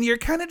 and you're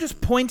kind of just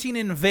pointing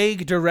in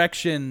vague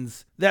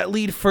directions that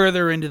lead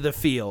further into the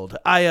field.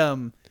 I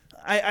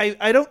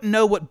don't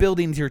know what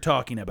buildings you're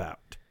talking about.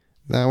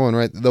 That one,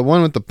 right? The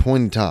one with the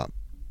pointy top.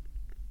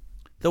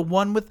 The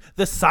one with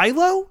the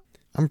silo?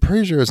 I'm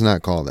pretty sure it's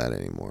not called that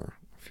anymore.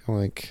 I feel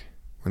like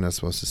we're not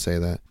supposed to say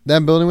that.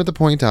 That building with the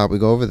pointy top, we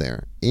go over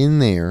there. In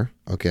there,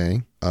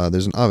 okay,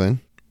 there's an oven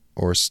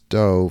or a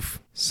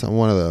stove,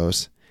 one of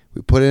those.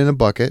 We put it in a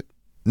bucket.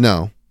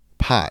 No,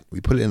 pot. We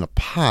put it in a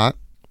pot,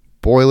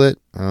 boil it,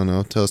 I don't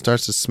know, till it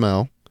starts to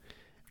smell.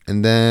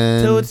 And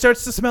then... So it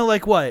starts to smell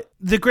like what?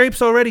 The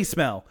grapes already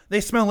smell. They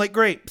smell like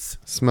grapes.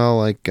 Smell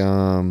like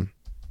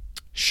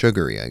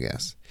sugary, I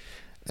guess.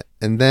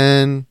 And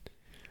then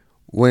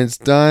when it's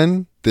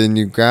done, then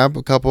you grab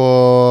a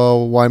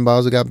couple wine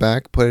bottles we got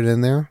back, put it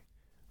in there,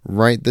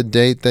 write the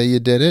date that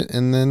you did it,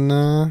 and then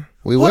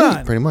we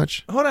wait, pretty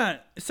much. Hold on.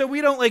 So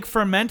we don't like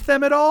ferment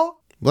them at all?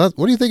 What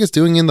do you think it's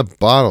doing in the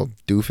bottle,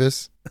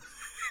 doofus?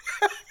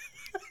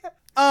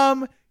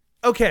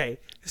 Okay.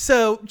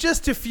 So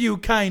just a few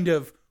kind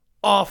of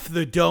off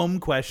the dome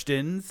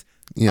questions.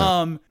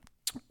 Yeah.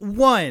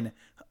 One,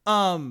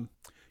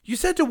 you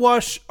said to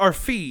wash our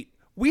feet.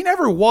 We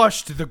never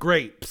washed the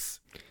grapes.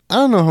 I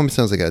don't know how many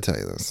times I gotta tell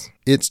you this.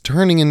 It's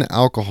turning into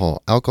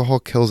alcohol. Alcohol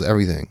kills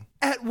everything.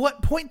 At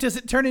what point does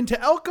it turn into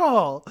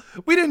alcohol?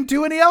 We didn't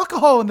do any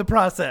alcohol in the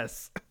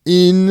process.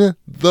 In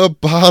the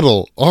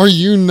bottle. Are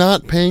you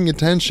not paying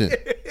attention?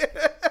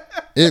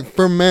 It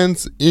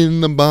ferments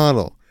in the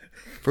bottle.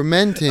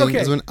 Fermenting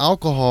is when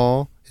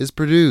alcohol is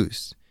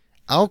produced.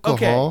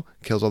 Alcohol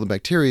kills all the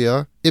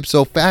bacteria.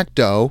 Ipso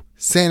facto,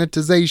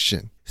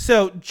 sanitization.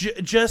 So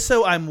just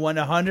so I'm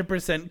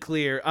 100%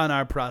 clear on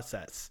our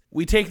process,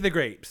 we take the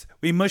grapes,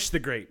 we mush the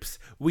grapes,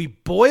 we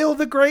boil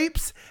the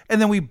grapes, and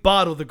then we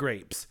bottle the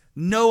grapes.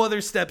 No other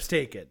steps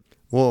taken.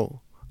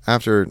 Well,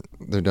 after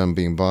they're done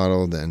being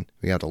bottled, then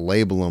we have to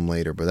label them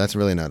later, but that's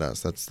really not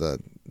us. That's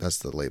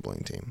the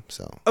labeling team.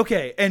 So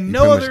okay, and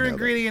no other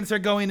ingredients are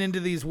going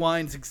into these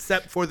wines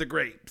except for the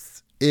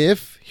grapes.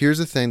 Here's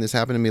the thing, this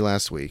happened to me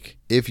last week.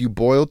 If you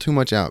boil too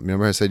much out,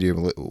 remember I said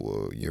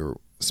you're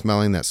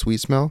smelling that sweet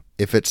smell?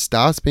 If it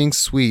stops being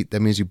sweet,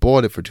 that means you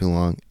boiled it for too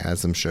long, add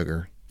some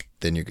sugar,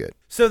 then you're good.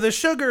 So the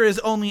sugar is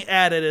only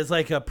added as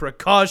like a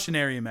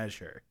precautionary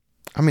measure.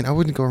 I mean, I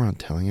wouldn't go around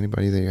telling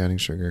anybody that you're adding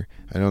sugar.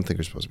 I don't think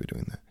you're supposed to be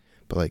doing that.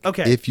 But like,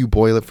 if you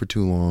boil it for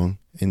too long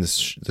and the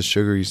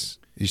sugar,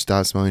 you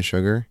stop smelling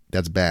sugar,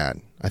 that's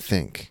bad, I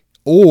think.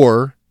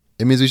 Or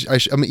it means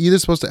I'm either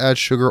supposed to add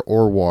sugar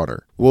or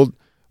water. We'll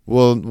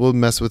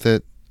mess with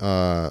it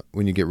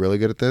when you get really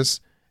good at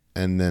this,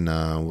 and then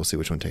we'll see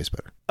which one tastes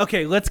better.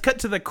 Okay, let's cut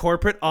to the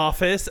corporate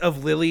office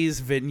of Lily's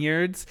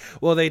Vineyards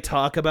while they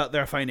talk about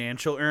their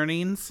financial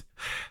earnings.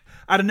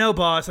 I don't know,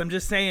 boss. I'm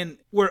just saying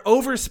we're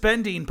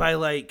overspending by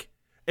like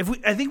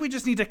I think we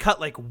just need to cut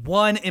like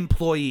one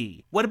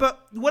employee. What about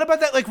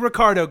that like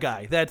Ricardo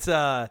guy that's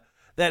that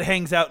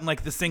hangs out in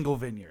like the single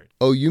vineyard?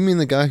 Oh, you mean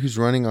the guy who's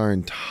running our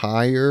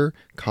entire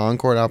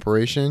Concord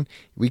operation?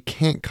 We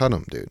can't cut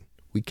him, dude.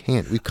 We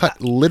can't. We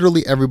cut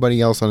literally everybody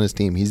else on his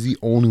team. He's the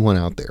only one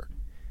out there.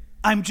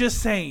 I'm just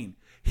saying,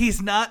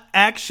 he's not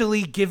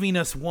actually giving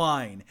us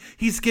wine.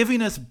 He's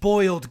giving us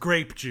boiled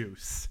grape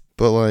juice.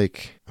 But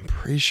like, I'm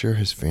pretty sure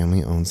his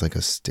family owns like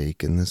a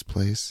stake in this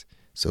place.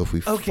 So if we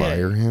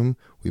fire him,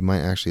 we might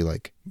actually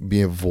like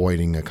be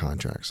avoiding a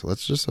contract. So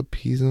let's just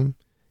appease him,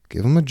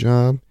 give him a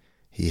job.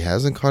 He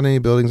hasn't caught any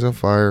buildings on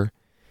fire.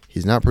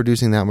 He's not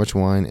producing that much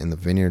wine, and the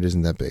vineyard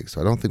isn't that big. So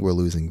I don't think we're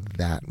losing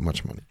that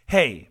much money.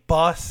 Hey,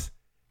 boss,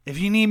 If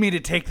you need me to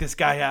take this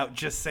guy out,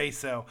 just say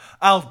so.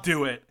 I'll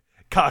do it.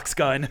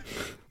 Coxgun.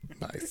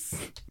 Nice.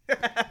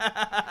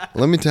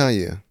 Let me tell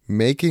you,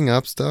 making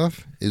up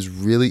stuff is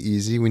really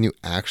easy when you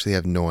actually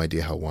have no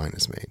idea how wine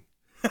is made.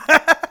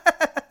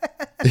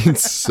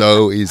 It's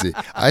so easy.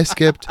 I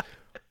skipped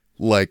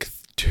like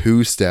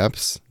 2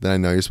 steps that I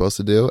know you're supposed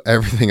to do.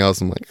 Everything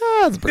else, I'm like,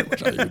 that's pretty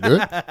much how you do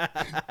it.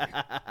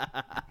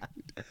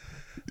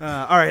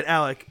 All right,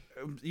 Alec.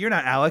 You're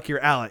not Alec. You're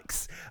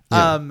Alex.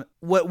 Yeah.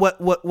 What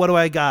do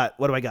I got?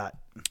 What do I got?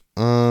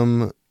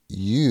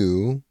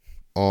 You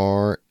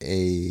are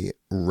a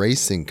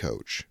racing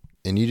coach,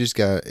 and you just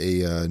got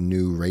a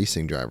new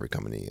racing driver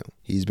coming to you.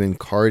 He's been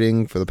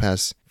karting for the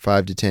past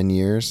 5 to 10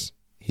 years.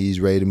 He's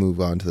ready to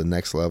move on to the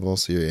next level.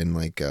 So you're in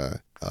like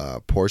a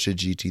Porsche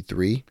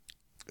GT3,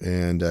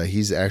 and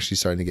he's actually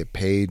starting to get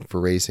paid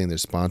for racing.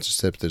 There's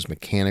sponsorships, there's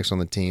mechanics on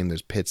the team,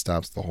 there's pit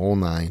stops, the whole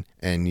nine,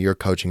 and you're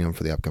coaching him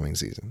for the upcoming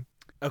season.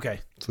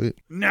 Okay. Sweet.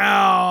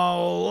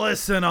 Now,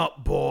 listen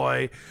up,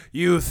 boy.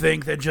 You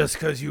think that just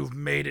because you've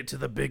made it to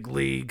the big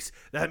leagues,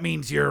 that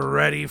means you're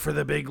ready for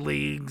the big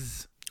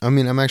leagues? I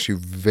mean, I'm actually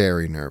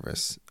very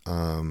nervous.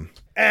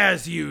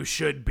 As you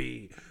should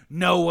be.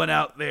 No one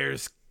out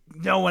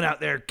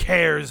there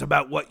cares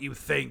about what you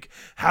think,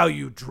 how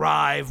you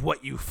drive,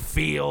 what you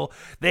feel.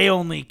 They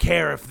only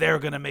care if they're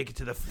going to make it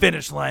to the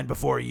finish line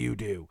before you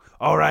do.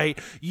 All right?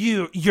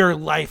 Your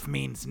life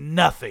means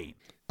nothing.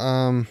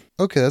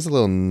 Okay, that's a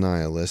little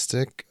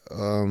nihilistic.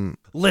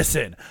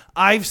 Listen,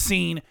 I've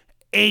seen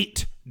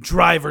 8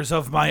 drivers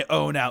of my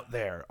own out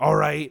there, all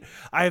right?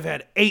 I've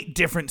had 8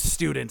 different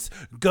students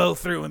go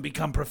through and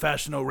become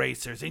professional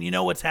racers, and you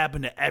know what's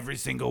happened to every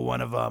single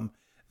one of them?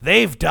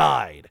 They've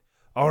died,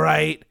 all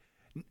right?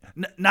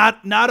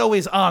 Not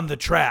always on the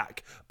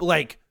track, but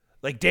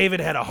like David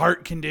had a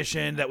heart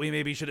condition that we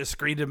maybe should have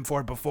screened him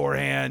for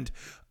beforehand.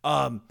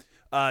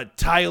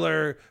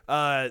 Tyler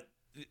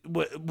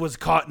was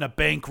caught in a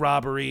bank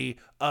robbery.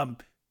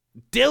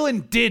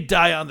 Dylan did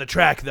die on the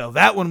track, though.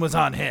 That one was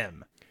on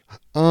him.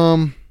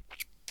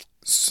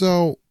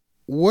 So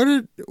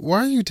why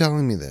are you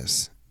telling me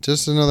this?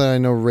 Just to know that I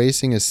know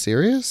racing is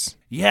serious?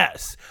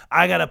 Yes,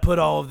 I got to put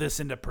all of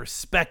this into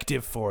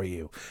perspective for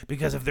you,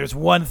 because if there's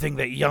one thing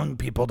that young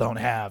people don't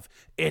have,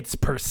 it's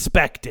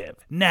perspective.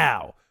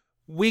 Now,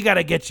 we got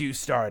to get you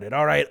started,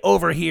 all right?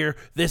 Over here,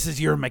 this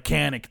is your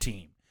mechanic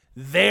team.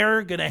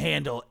 They're going to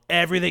handle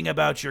everything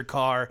about your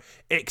car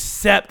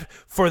except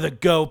for the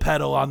go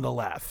pedal on the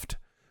left.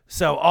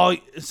 So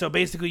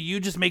basically you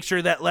just make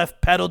sure that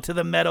left pedal to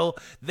the metal,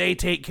 they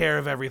take care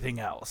of everything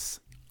else.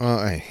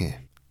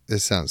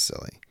 This sounds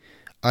silly.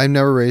 I've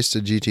never raced a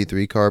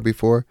GT3 car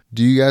before.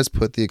 Do you guys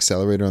put the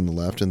accelerator on the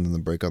left and then the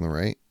brake on the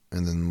right?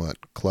 And then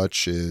what?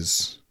 Clutch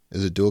is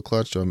it dual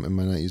clutch? Am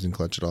I not using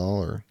clutch at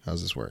all, or how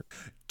does this work?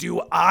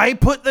 Do I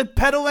put the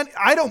pedal in?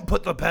 I don't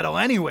put the pedal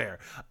anywhere.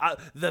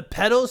 The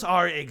pedals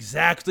are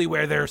exactly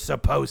where they're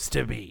supposed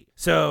to be.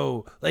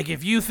 So, like,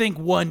 if you think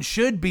one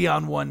should be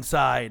on one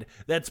side,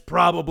 that's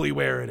probably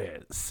where it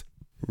is.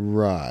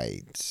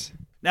 Right.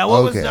 Now,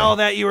 what was all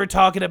that you were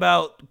talking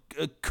about,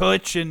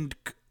 Kutch and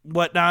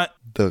whatnot?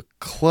 The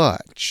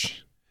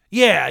clutch.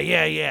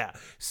 Yeah.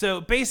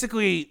 So,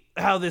 basically,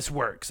 how this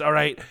works, all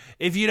right?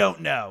 If you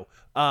don't know,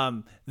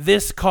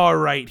 this car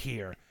right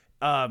here,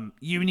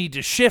 you need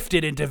to shift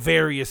it into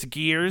various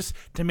gears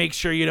to make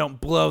sure you don't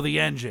blow the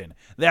engine.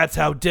 That's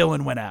how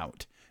Dylan went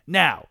out.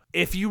 Now,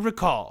 if you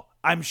recall,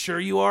 I'm sure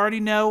you already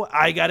know,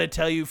 I gotta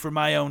tell you for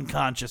my own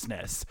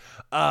consciousness.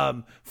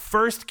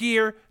 First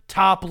gear,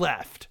 top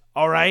left.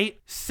 All right?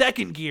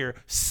 Second gear,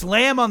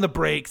 slam on the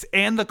brakes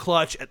and the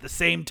clutch at the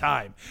same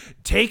time.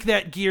 Take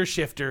that gear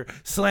shifter,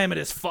 slam it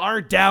as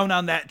far down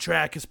on that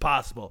track as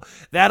possible.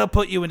 That'll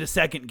put you into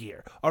second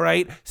gear. All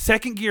right?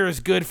 Second gear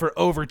is good for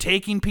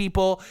overtaking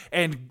people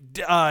and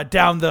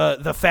down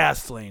the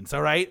fast lanes.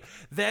 All right?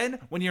 Then,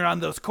 when you're on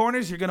those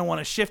corners, you're going to want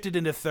to shift it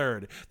into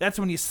third. That's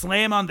when you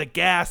slam on the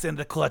gas and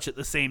the clutch at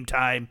the same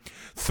time.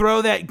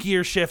 Throw that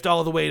gear shift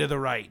all the way to the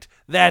right.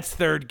 That's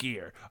third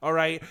gear, all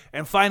right?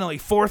 And finally,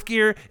 fourth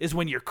gear is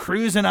when you're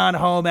cruising on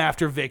home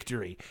after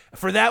victory.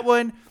 For that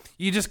one,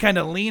 you just kind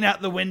of lean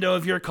out the window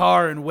of your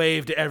car and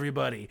wave to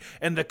everybody,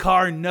 and the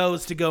car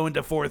knows to go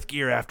into fourth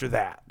gear after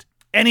that.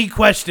 Any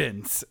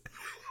questions?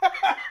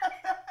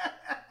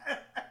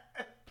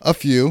 A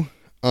few.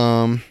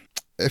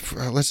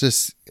 Let's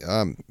just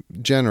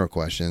general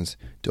questions.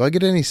 Do I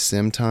get any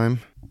sim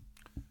time?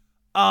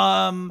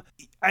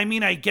 I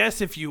mean, I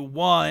guess if you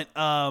want,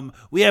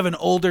 we have an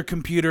older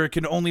computer. It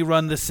can only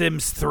run The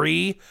Sims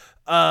 3,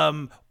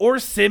 or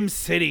Sim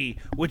City,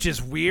 which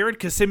is weird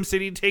because Sim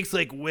City takes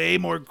like way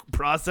more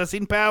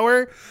processing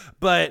power.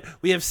 But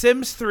we have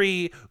Sims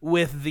 3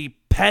 with the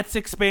Pets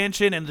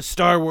expansion and the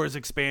Star Wars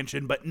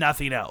expansion, but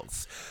nothing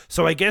else.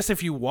 So I guess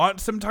if you want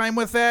some time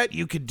with that,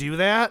 you could do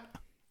that.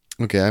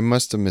 Okay, I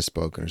must have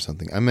misspoken or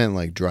something. I meant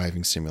like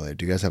driving simulator.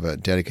 Do you guys have a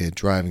dedicated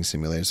driving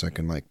simulator so I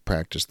can like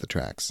practice the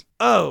tracks?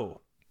 Oh.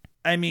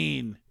 I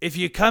mean, if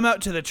you come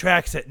out to the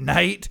tracks at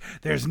night,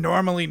 there's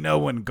normally no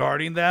one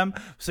guarding them,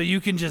 so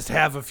you can just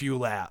have a few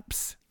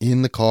laps.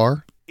 In the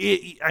car?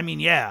 I mean,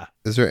 yeah.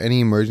 Is there any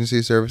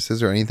emergency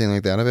services or anything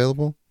like that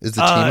available? Is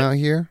the team out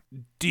here?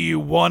 Do you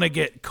want to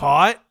get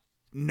caught?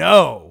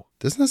 No.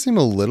 Doesn't that seem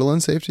a little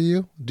unsafe to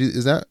you?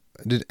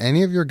 Did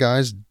any of your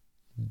guys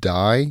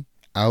die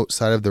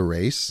outside of the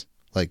race,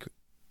 like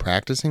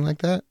practicing like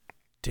that?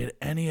 Did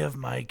any of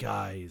my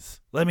guys?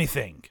 Let me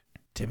think.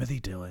 Timothy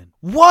Dillon.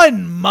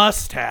 One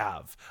must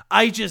have.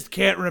 I just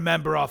can't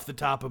remember off the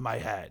top of my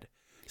head.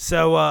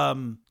 So,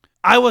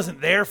 I wasn't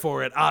there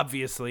for it,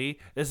 obviously.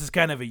 This is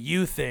kind of a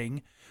you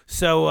thing.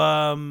 So,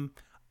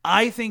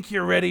 I think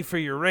you're ready for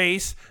your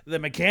race. The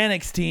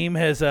mechanics team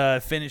has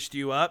finished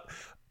you up.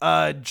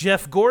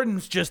 Jeff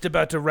Gordon's just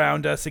about to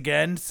round us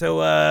again. So,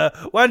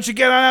 why don't you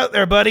get on out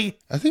there, buddy?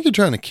 I think you're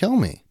trying to kill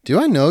me. Do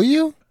I know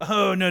you?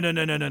 Oh,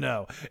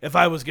 no. If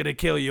I was going to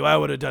kill you, I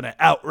would have done it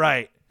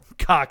outright.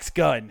 Cock's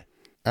gun.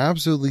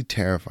 Absolutely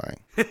terrifying.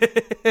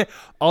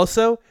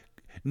 Also,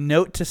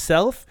 note to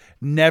self,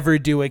 never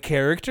do a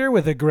character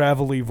with a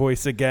gravelly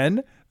voice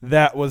again.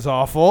 That was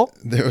awful.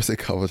 There was a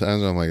couple of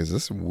times where I'm like, is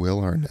this Will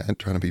Arnett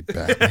trying to be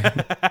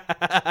Batman?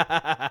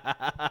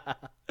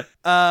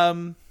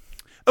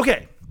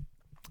 Okay.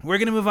 We're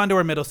going to move on to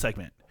our middle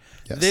segment.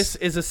 Yes. This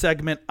is a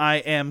segment I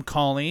am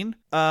calling,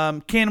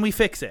 Can We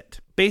Fix It?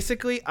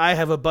 Basically, I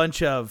have a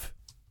bunch of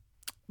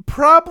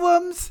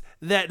problems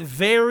that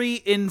vary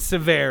in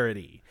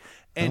severity.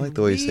 I like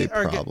the way you say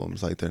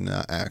problems, like they're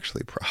not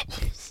actually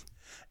problems.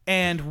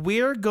 And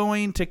we're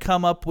going to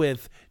come up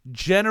with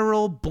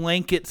general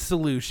blanket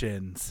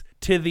solutions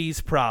to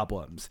these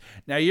problems.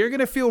 Now, you're going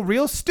to feel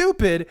real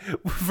stupid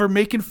for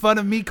making fun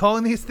of me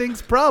calling these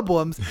things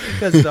problems,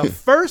 because the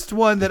first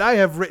one that I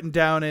have written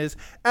down is,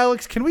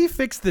 Alex, can we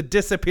fix the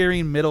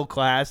disappearing middle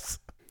class?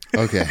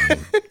 Okay.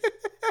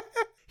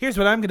 Here's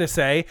what I'm going to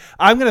say.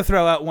 I'm going to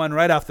throw out one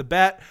right off the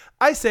bat.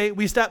 I say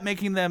we stop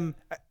making them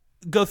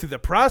go through the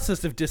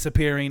process of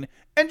disappearing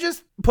and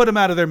just put them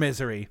out of their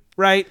misery,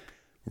 right?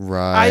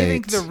 Right. I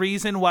think the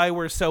reason why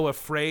we're so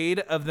afraid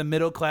of the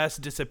middle class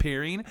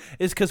disappearing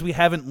is because we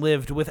haven't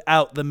lived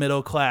without the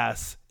middle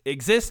class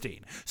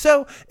existing.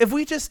 So if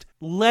we just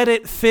let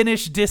it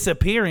finish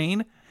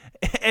disappearing,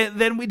 and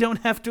then we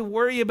don't have to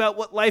worry about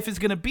what life is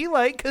going to be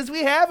like because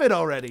we have it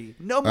already.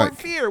 No more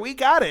fear. We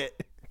got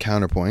it.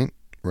 Counterpoint,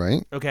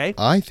 right? Okay.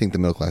 I think the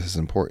middle class is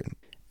important.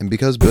 And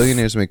because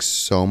billionaires make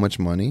so much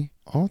money,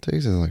 all it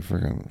takes is like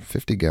freaking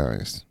 50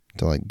 guys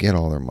to like get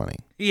all their money.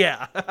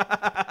 Yeah.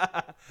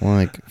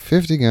 Like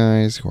 50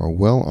 guys who are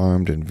well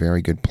armed and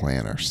very good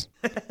planners.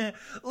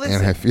 Listen,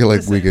 and I feel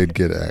like we could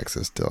get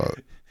access to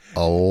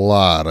a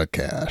lot of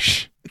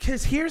cash.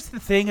 Because here's the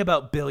thing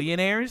about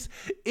billionaires.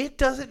 It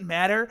doesn't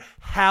matter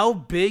how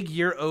big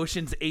your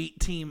Ocean's 8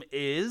 team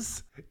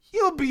is.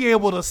 You'll be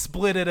able to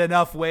split it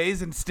enough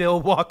ways and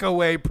still walk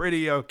away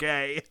pretty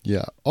okay.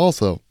 Yeah.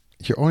 Also,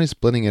 you're only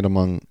splitting it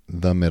among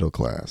the middle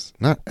class.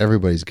 Not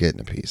everybody's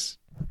getting a piece.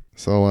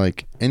 So,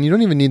 like, and you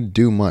don't even need to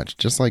do much.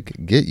 Just, like,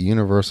 get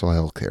universal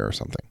health care or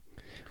something.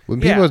 When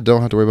people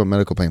don't have to worry about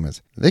medical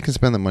payments, they can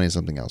spend the money on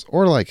something else.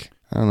 Or, like,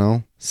 I don't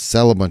know,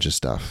 sell a bunch of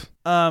stuff.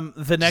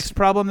 The next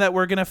problem that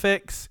we're going to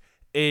fix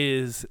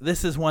is,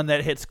 this is one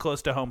that hits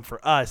close to home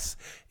for us,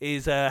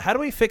 is how do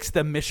we fix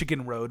the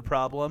Michigan road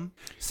problem?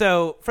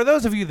 So, for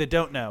those of you that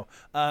don't know,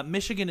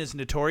 Michigan is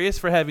notorious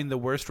for having the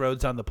worst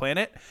roads on the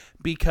planet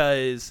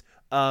because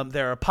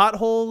there are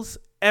potholes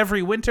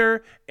every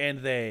winter, and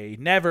they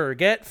never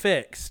get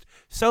fixed.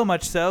 So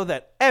much so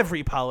that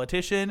every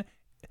politician,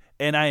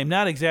 and I am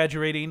not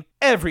exaggerating,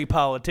 every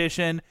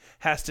politician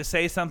has to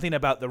say something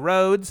about the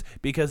roads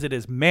because it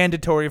is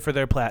mandatory for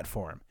their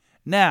platform.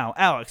 Now,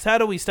 Alex, how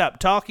do we stop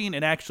talking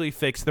and actually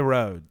fix the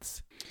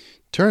roads?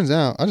 Turns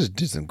out, I just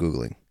did some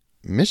Googling.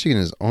 Michigan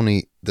is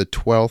only the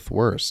 12th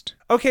worst.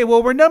 Okay,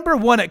 well, we're number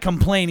one at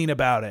complaining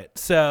about it.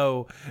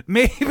 So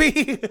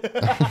maybe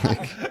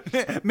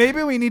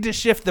maybe we need to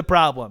shift the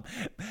problem.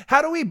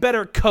 How do we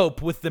better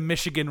cope with the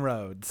Michigan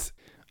roads?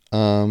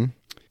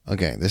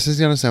 Okay, this is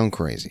going to sound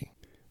crazy,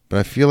 but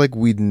I feel like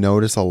we'd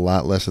notice a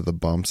lot less of the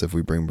bumps if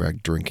we bring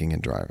back drinking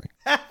and driving.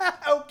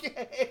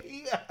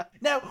 Okay.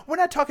 Now, we're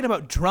not talking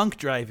about drunk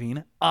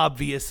driving,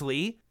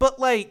 obviously, but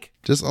like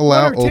just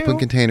allow open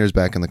containers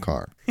back in the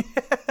car.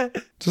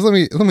 Just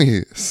let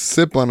me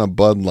sip on a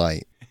Bud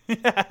Light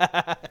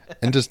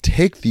and just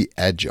take the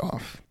edge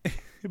off.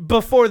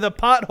 Before the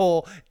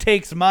pothole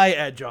takes my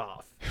edge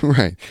off.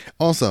 Right.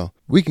 Also,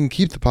 we can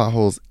keep the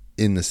potholes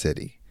in the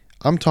city.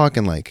 I'm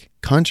talking like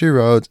country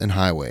roads and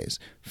highways,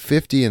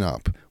 50 and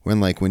up,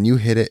 when you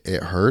hit it,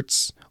 it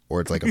hurts,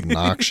 or it's like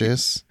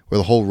obnoxious, where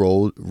the whole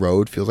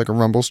road feels like a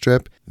rumble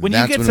strip. When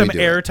you get some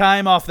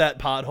airtime off that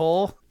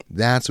pothole.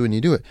 That's when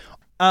you do it.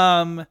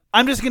 I'm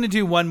just going to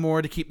do one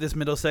more to keep this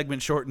middle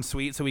segment short and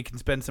sweet so we can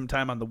spend some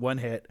time on the one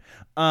hit.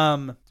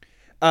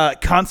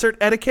 Concert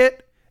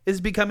etiquette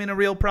is becoming a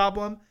real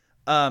problem.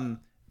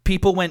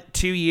 People went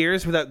 2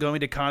 years without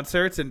going to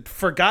concerts and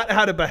forgot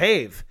how to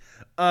behave.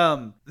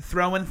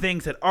 Throwing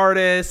things at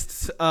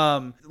artists,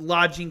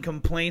 lodging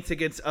complaints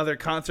against other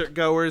concert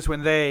goers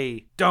when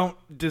they don't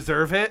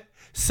deserve it.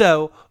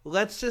 So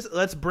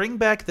let's bring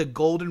back the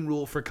golden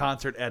rule for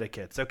concert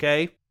etiquettes,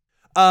 okay?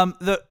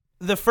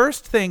 The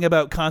first thing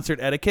about concert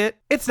etiquette,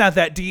 it's not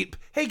that deep.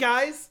 Hey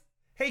guys,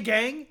 hey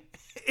gang,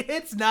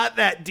 it's not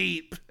that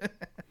deep.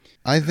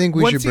 I think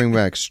we should bring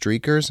back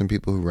streakers and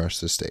people who rush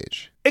the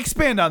stage.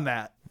 Expand on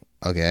that.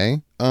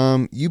 Okay.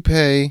 You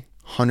pay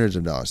hundreds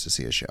of dollars to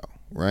see a show,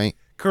 right?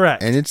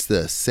 Correct. And it's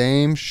the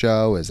same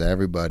show as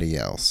everybody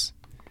else.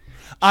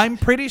 I'm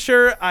pretty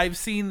sure I've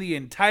seen the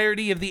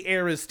entirety of the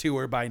Eras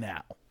tour by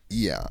now.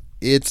 Yeah.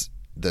 It's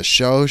the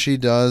show she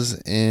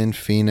does in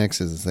Phoenix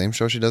is the same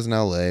show she does in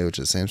LA, which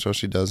is the same show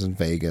she does in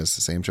Vegas,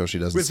 the same show she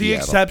does in Seattle. With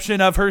the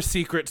exception of her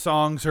secret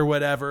songs or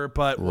whatever,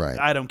 but right.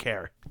 I don't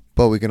care.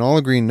 But we can all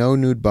agree no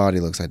nude body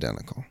looks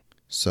identical.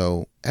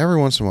 So every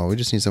once in a while, we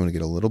just need someone to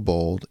get a little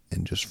bold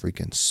and just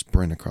freaking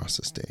sprint across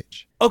the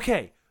stage.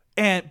 Okay.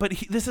 But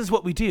this is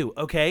what we do,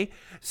 okay?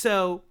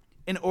 So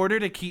in order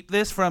to keep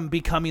this from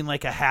becoming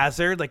like a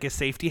hazard, like a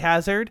safety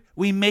hazard,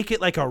 we make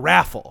it like a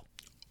raffle.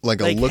 Like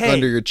a look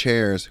under your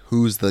chairs,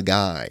 who's the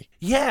guy?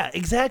 Yeah,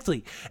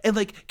 exactly. And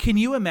like, can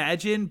you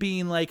imagine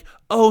being like,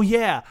 oh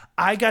yeah,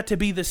 I got to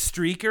be the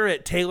streaker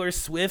at Taylor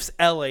Swift's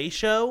LA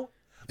show?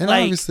 And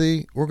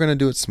obviously, we're going to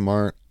do it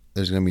smart.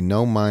 There's going to be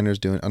no minors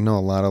doing it. I know a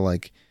lot of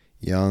like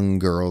young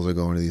girls are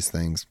going to these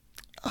things.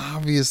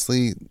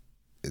 Obviously,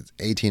 it's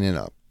 18 and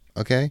up.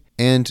 Okay?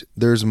 And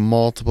there's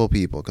multiple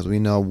people because we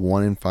know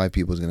 1 in 5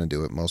 people is going to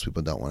do it. Most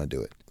people don't want to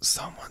do it.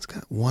 Someone's going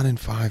to, 1 in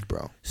 5,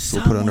 bro. So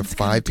we'll put it under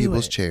 5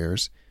 people's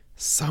chairs.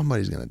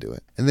 Somebody's going to do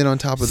it. And then on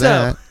top of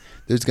that,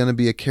 there's going to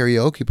be a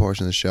karaoke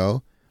portion of the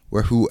show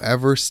where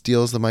whoever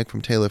steals the mic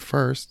from Taylor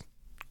first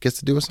gets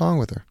to do a song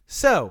with her.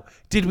 So,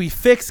 did we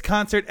fix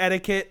concert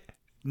etiquette?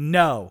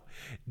 No.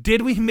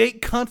 Did we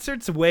make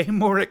concerts way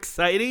more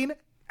exciting?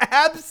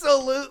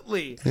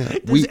 Absolutely. Yeah,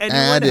 we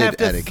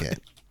added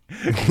etiquette.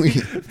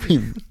 We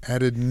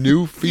added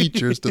new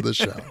features to the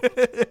show.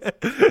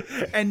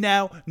 And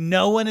now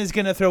no one is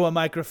going to throw a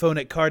microphone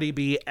at Cardi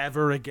B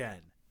ever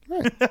again.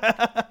 Right.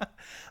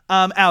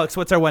 Alex,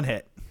 what's our one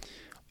hit?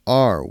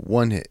 Our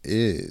one hit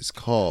is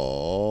called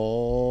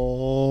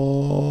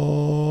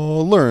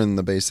Learn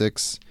the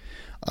Basics.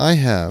 I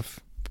have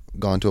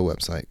gone to a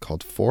website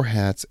called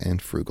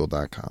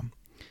 4hatsandfrugal.com.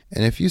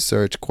 And if you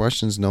search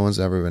questions no one's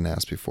ever been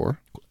asked before,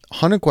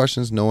 100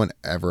 questions no one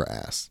ever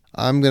asked,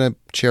 I'm going to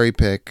cherry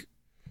pick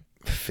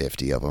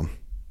 50 of them.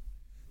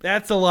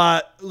 That's a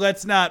lot.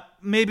 Let's not,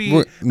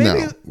 maybe.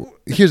 No.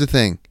 Here's the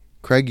thing.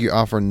 Craig, you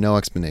offer no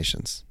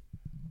explanations.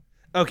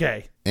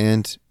 Okay.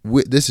 And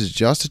this is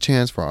just a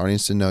chance for our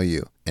audience to know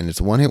you. And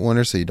it's a one-hit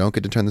wonder, so you don't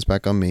get to turn this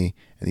back on me.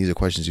 And these are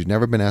questions you've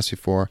never been asked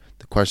before,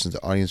 the questions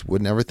the audience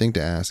would never think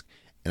to ask.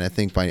 And I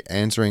think by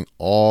answering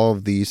all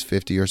of these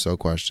 50 or so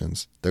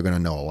questions, they're going to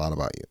know a lot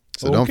about you.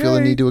 So Don't feel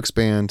the need to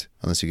expand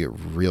unless you get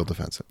real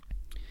defensive.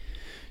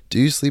 Do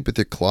you sleep with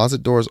your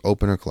closet doors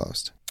open or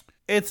closed?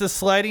 It's a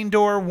sliding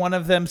door. One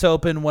of them's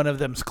open, one of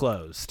them's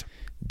closed.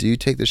 Do you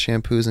take the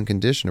shampoos and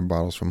conditioner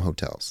bottles from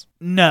hotels?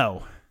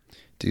 No.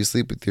 Do you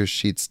sleep with your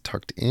sheets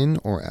tucked in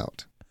or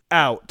out?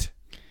 Out.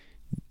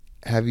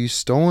 Have you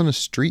stolen a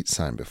street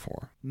sign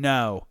before?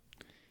 No.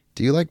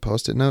 Do you like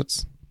Post-it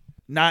notes?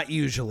 Not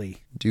usually.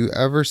 Do you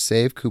ever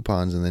save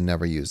coupons and then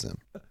never use them?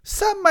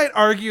 Some might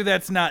argue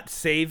that's not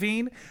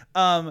saving.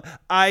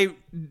 I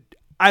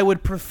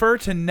would prefer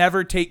to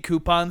never take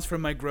coupons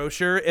from my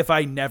grocer if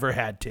I never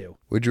had to.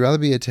 Would you rather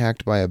be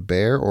attacked by a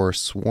bear or a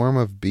swarm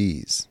of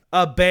bees?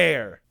 A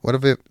bear. What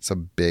if it's a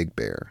big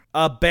bear?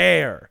 A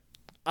bear.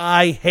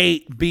 I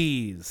hate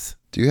bees.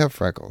 Do you have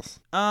freckles?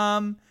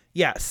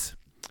 Yes.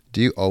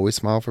 Do you always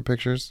smile for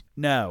pictures?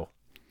 No.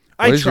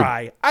 I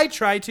try. I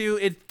try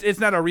to. It's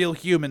not a real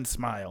human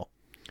smile.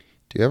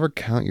 Do you ever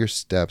count your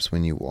steps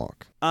when you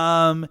walk?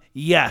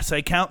 Yes,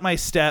 I count my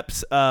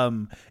steps.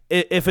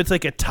 If it's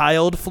like a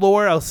tiled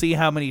floor, I'll see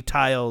how many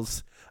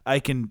tiles I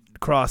can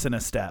cross in a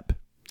step.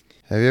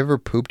 Have you ever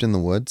pooped in the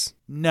woods?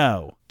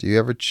 No. Do you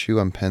ever chew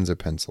on pens or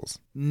pencils?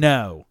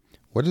 No.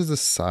 What is the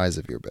size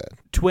of your bed?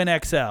 Twin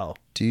XL.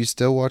 Do you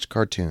still watch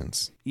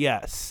cartoons?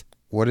 Yes.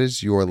 What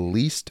is your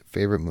least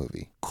favorite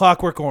movie?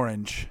 Clockwork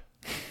Orange.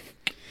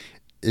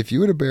 If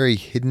you were to bury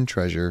hidden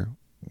treasure,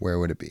 where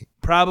would it be?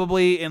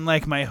 Probably in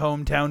like my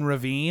hometown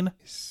ravine.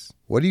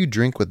 What do you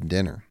drink with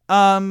dinner?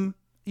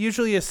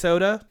 Usually a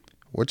soda.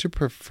 What's your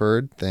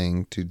preferred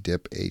thing to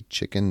dip a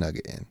chicken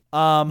nugget in?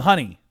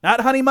 Honey.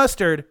 Not honey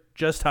mustard,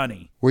 just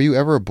honey. Were you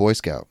ever a Boy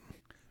Scout?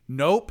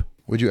 Nope.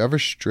 Would you ever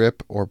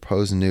strip or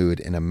pose nude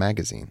in a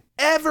magazine?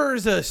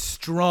 Ever's a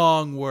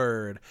strong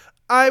word.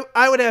 I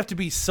would have to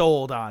be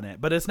sold on it,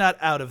 but it's not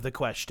out of the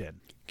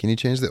question. Can you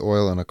change the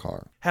oil in a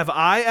car? Have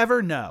I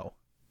ever? No.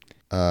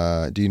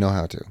 Do you know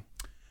how to?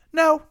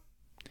 No.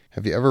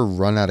 Have you ever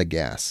run out of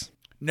gas?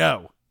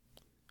 No.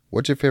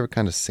 What's your favorite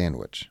kind of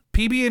sandwich?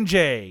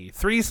 PB&J,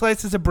 3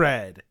 slices of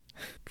bread.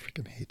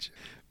 Freaking hate you.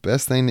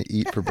 Best thing to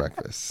eat for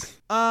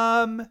breakfast?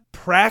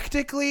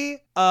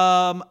 Practically,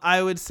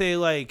 I would say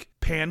like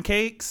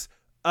pancakes.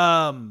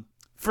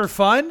 For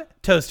fun,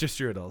 toaster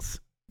strudels.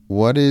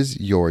 What is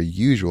your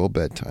usual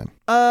bedtime?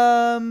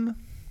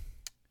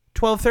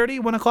 12:30,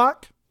 1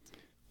 o'clock.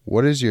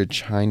 What is your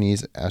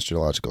Chinese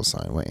astrological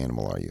sign? What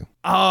animal are you?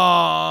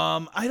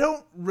 I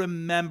don't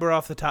remember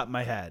off the top of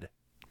my head.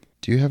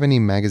 Do you have any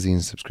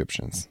magazine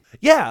subscriptions?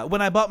 Yeah,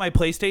 when I bought my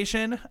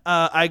PlayStation,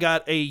 I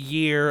got a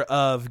year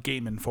of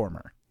Game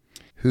Informer.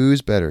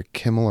 Who's better,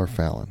 Kimmel or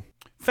Fallon?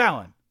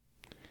 Fallon.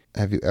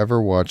 Have you ever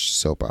watched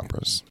soap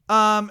operas?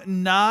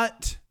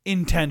 Not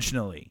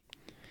intentionally.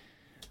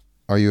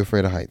 Are you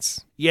afraid of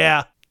heights?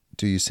 Yeah.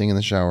 Do you sing in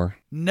the shower?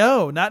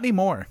 No, not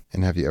anymore.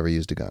 And have you ever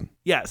used a gun?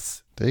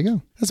 Yes. There you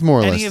go. That's more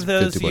or less Any of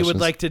those 50 you would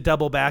questions. like to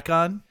double back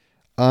on?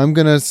 I'm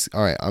going to...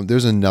 All right.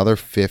 There's another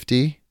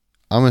 50.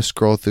 I'm going to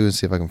scroll through and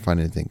see if I can find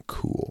anything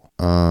cool.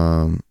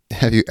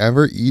 Have you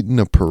ever eaten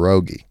a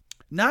pierogi?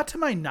 Not to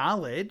my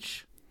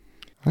knowledge.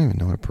 I don't even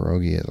know what a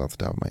pierogi is off the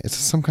top of my head. It's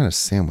some kind of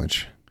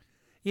sandwich.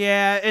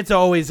 Yeah, it's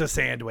always a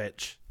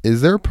sandwich.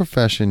 Is there a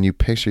profession you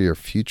picture your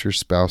future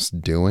spouse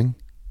doing?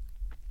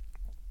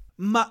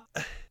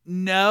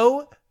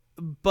 No,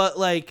 but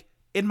like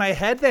in my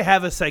head, they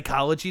have a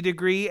psychology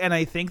degree, and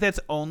I think that's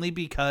only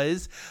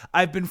because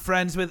I've been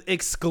friends with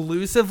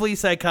exclusively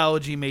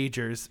psychology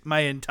majors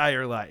my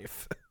entire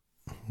life.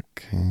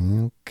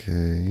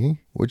 Okay.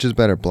 Which is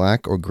better,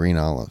 black or green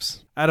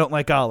olives? I don't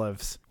like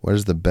olives. What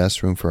is the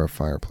best room for a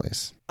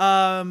fireplace?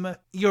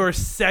 Your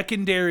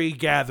secondary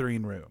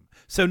gathering room.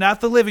 So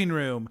not the living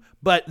room,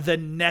 but the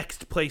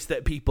next place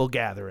that people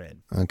gather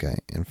in. Okay.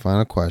 And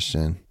final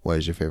question. What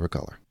is your favorite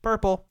color?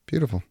 Purple.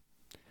 Beautiful.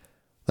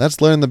 Let's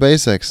learn the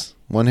basics.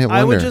 One hit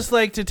wonder. I would just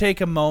like to take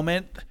a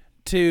moment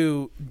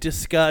to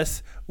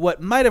discuss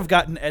what might have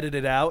gotten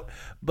edited out,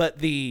 but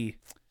the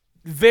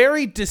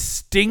very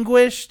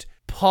distinguished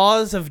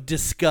pause of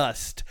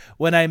disgust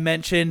when I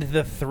mentioned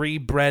the 3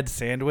 bread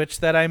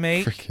sandwich that I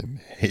made. Freaking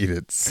hate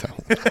it so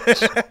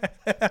much.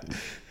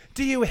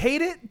 Do you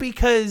hate it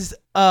because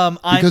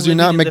because you're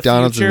not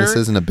McDonald's and this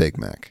isn't a Big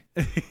Mac?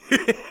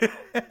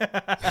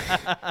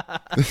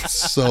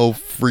 It's so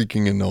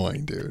freaking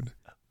annoying, dude.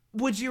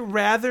 Would you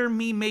rather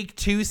me make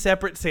 2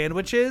 separate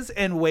sandwiches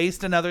and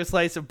waste another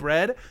slice of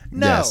bread?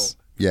 No.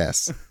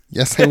 Yes,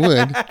 I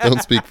would.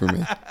 Don't speak for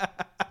me.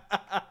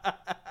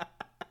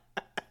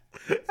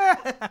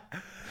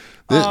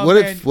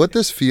 What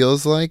this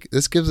feels like,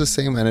 this gives the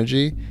same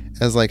energy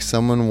as like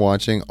someone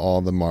watching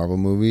all the Marvel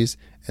movies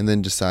and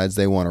then decides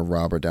they want a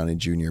Robert Downey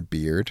Jr.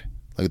 beard,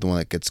 like the one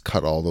that gets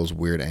cut all those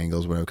weird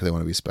angles, whatever, because they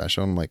want to be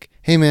special. I'm like,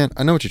 hey man,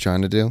 I know what you're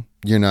trying to do.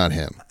 You're not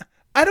him.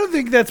 I don't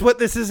think that's what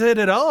this is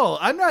at all.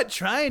 I'm not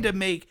trying to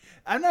make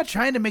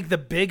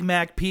the Big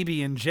Mac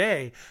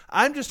PB&J.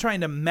 I'm just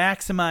trying to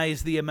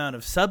maximize the amount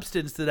of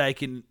substance that I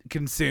can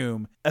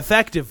consume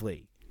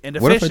effectively and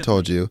efficiently. What if I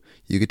told you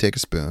could take a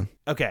spoon,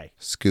 okay,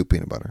 scoop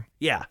peanut butter,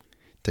 yeah,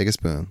 take a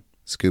spoon,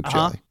 scoop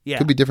jelly, yeah,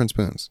 could be different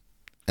spoons,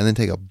 and then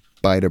take a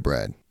bite of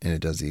bread, and it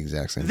does the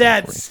exact same thing.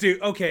 That's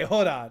stupid. Okay,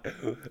 hold on.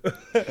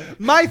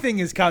 My thing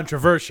is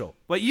controversial.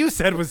 What you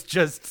said was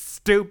just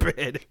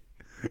stupid.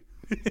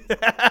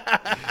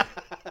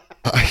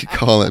 I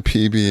call it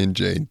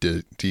PB&J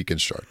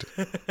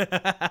deconstructed.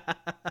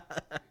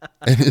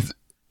 And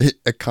it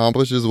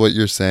accomplishes what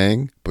you're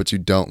saying, but you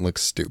don't look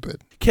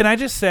stupid. Can I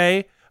just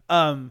say,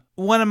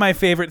 one of my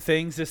favorite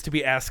things is to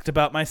be asked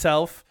about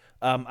myself.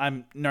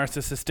 I'm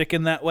narcissistic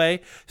in that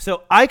way.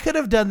 So I could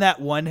have done that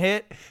one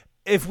hit.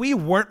 If we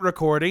weren't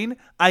recording,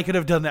 I could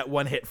have done that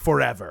one hit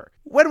forever.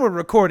 When we're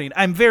recording,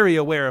 I'm very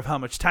aware of how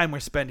much time we're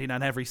spending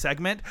on every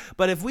segment.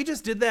 But if we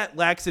just did that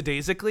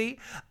lackadaisically,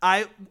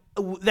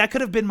 that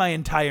could have been my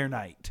entire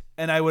night,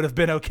 and I would have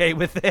been okay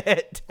with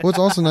it. Well, it's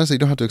also nice that you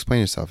don't have to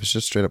explain yourself. It's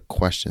just straight up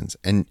questions.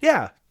 And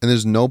yeah. And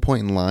there's no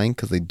point in lying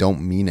because they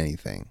don't mean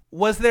anything.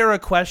 Was there a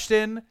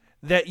question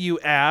that you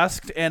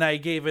asked and I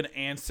gave an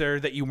answer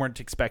that you weren't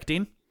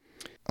expecting?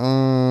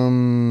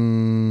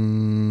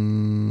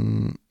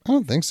 I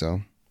don't think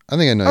so. I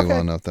think I know you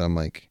well enough that I'm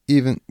like,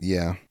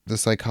 the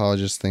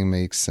psychologist thing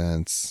makes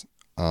sense.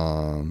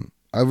 I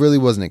really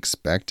wasn't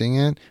expecting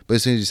it, but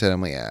as soon as you said it,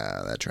 I'm like,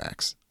 yeah, that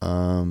tracks.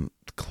 The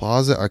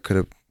closet,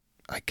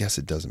 I guess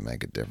it doesn't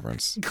make a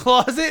difference.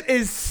 Closet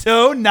is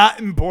so not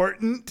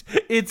important.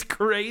 It's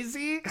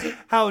crazy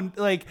how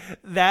like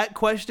that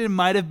question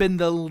might have been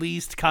the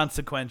least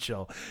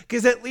consequential.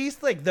 Because at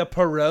least like the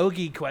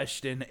pierogi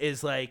question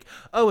is like,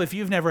 oh, if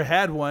you've never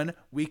had one,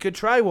 we could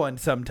try one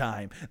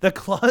sometime. The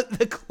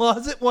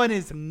closet one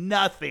is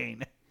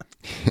nothing.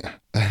 Yeah,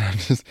 I'm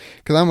just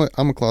because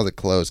I'm a closet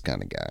closed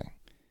kind of guy.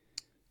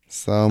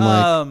 So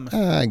I'm like,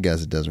 I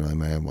guess it doesn't really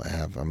matter what I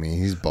have. I mean,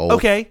 he's both.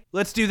 Okay,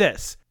 let's do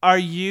this. Are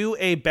you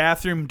a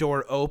bathroom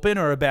door open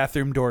or a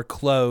bathroom door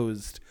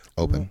closed?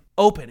 Open.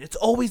 Open. It's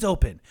always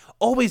open.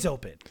 Always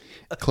open.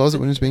 Close it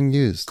when it's being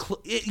used.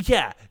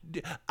 Yeah.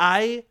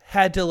 I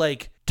had to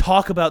like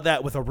talk about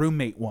that with a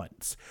roommate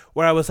once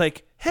where I was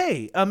like,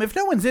 hey, if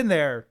no one's in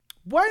there,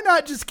 why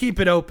not just keep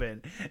it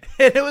open?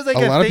 And it was like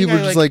a lot of people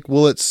are just like,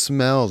 well, it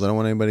smells. I don't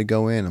want anybody to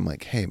go in. I'm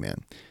like, hey,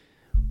 man.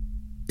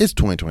 It's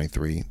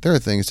 2023. There are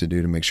things to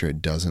do to make sure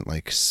it doesn't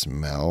like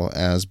smell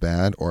as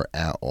bad or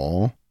at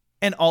all.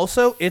 And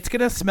also, it's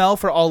going to smell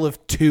for all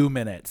of 2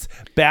 minutes.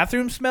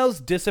 Bathroom smells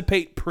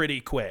dissipate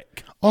pretty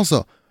quick.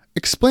 Also,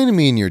 Explain to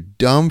me in your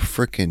dumb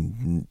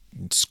freaking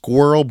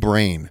squirrel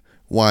brain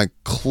why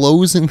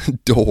closing the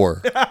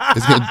door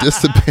is going to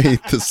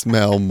dissipate the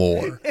smell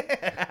more.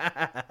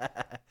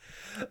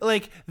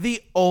 Like,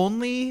 the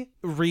only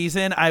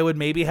reason I would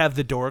maybe have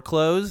the door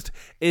closed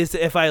is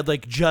if I had,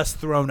 like, just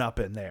thrown up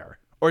in there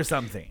or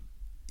something.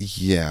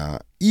 Yeah.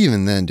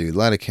 Even then, dude,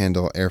 light a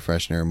candle, air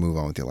freshener, move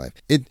on with your life.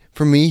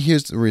 For me,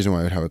 here's the reason why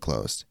I would have it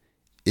closed.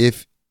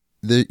 If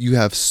you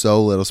have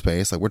so little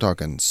space, like we're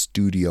talking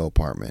studio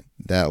apartment,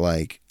 that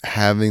like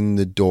having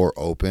the door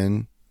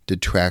open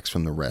detracts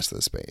from the rest of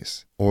the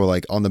space. Or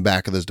like on the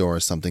back of this door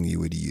is something you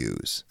would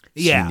use. So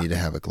yeah. You need to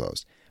have it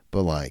closed.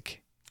 But like,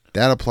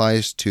 that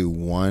applies to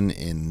 1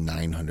 in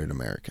 900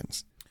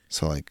 Americans.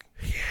 So, like,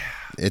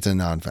 It's a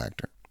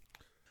non-factor.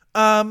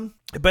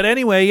 But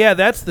anyway, yeah,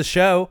 that's the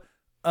show.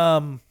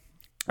 I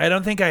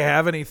don't think I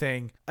have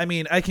anything. I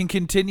mean, I can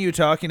continue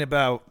talking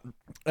about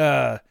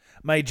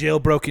my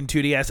jailbroken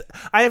 2DS.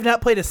 I have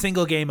not played a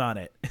single game on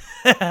it.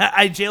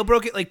 I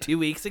jailbroke it like 2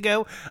 weeks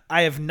ago.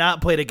 I have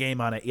not played a game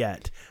on it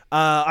yet.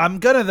 I'm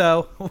gonna,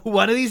 though.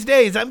 One of these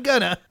days, I'm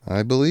gonna.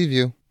 I believe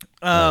you.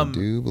 I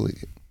do believe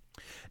you.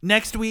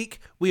 Next week,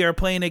 we are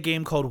playing a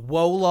game called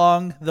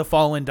Wolong: The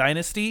Fallen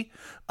Dynasty.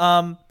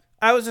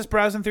 I was just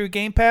browsing through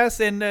Game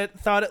Pass and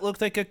thought it looked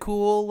like a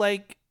cool,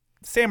 like,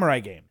 samurai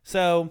game.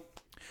 So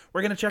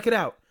we're going to check it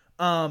out.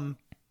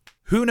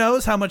 Who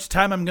knows how much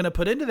time I'm going to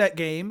put into that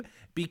game,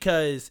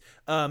 because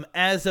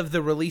as of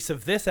the release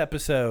of this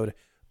episode,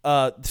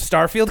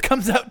 Starfield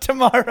comes out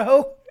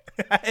tomorrow.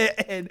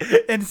 and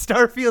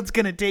Starfield's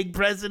going to take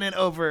precedent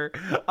over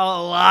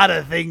a lot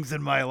of things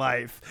in my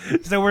life.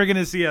 So we're going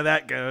to see how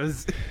that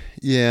goes.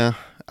 Yeah,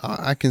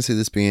 I can see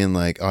this being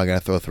like, oh, I got to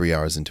throw 3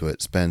 hours into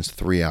it. Spends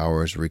 3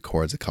 hours,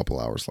 records a couple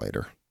hours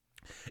later.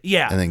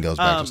 Yeah. And then goes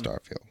back to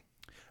Starfield.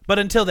 But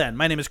until then,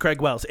 my name is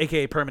Craig Wells,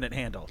 a.k.a. Permanent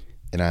Handle.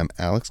 And I'm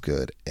Alex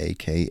Good,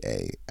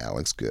 a.k.a.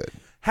 Alex Good.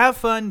 Have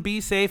fun,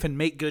 be safe, and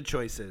make good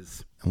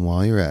choices. And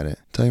while you're at it,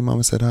 tell your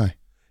mama said hi.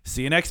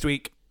 See you next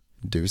week.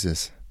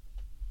 Deuces.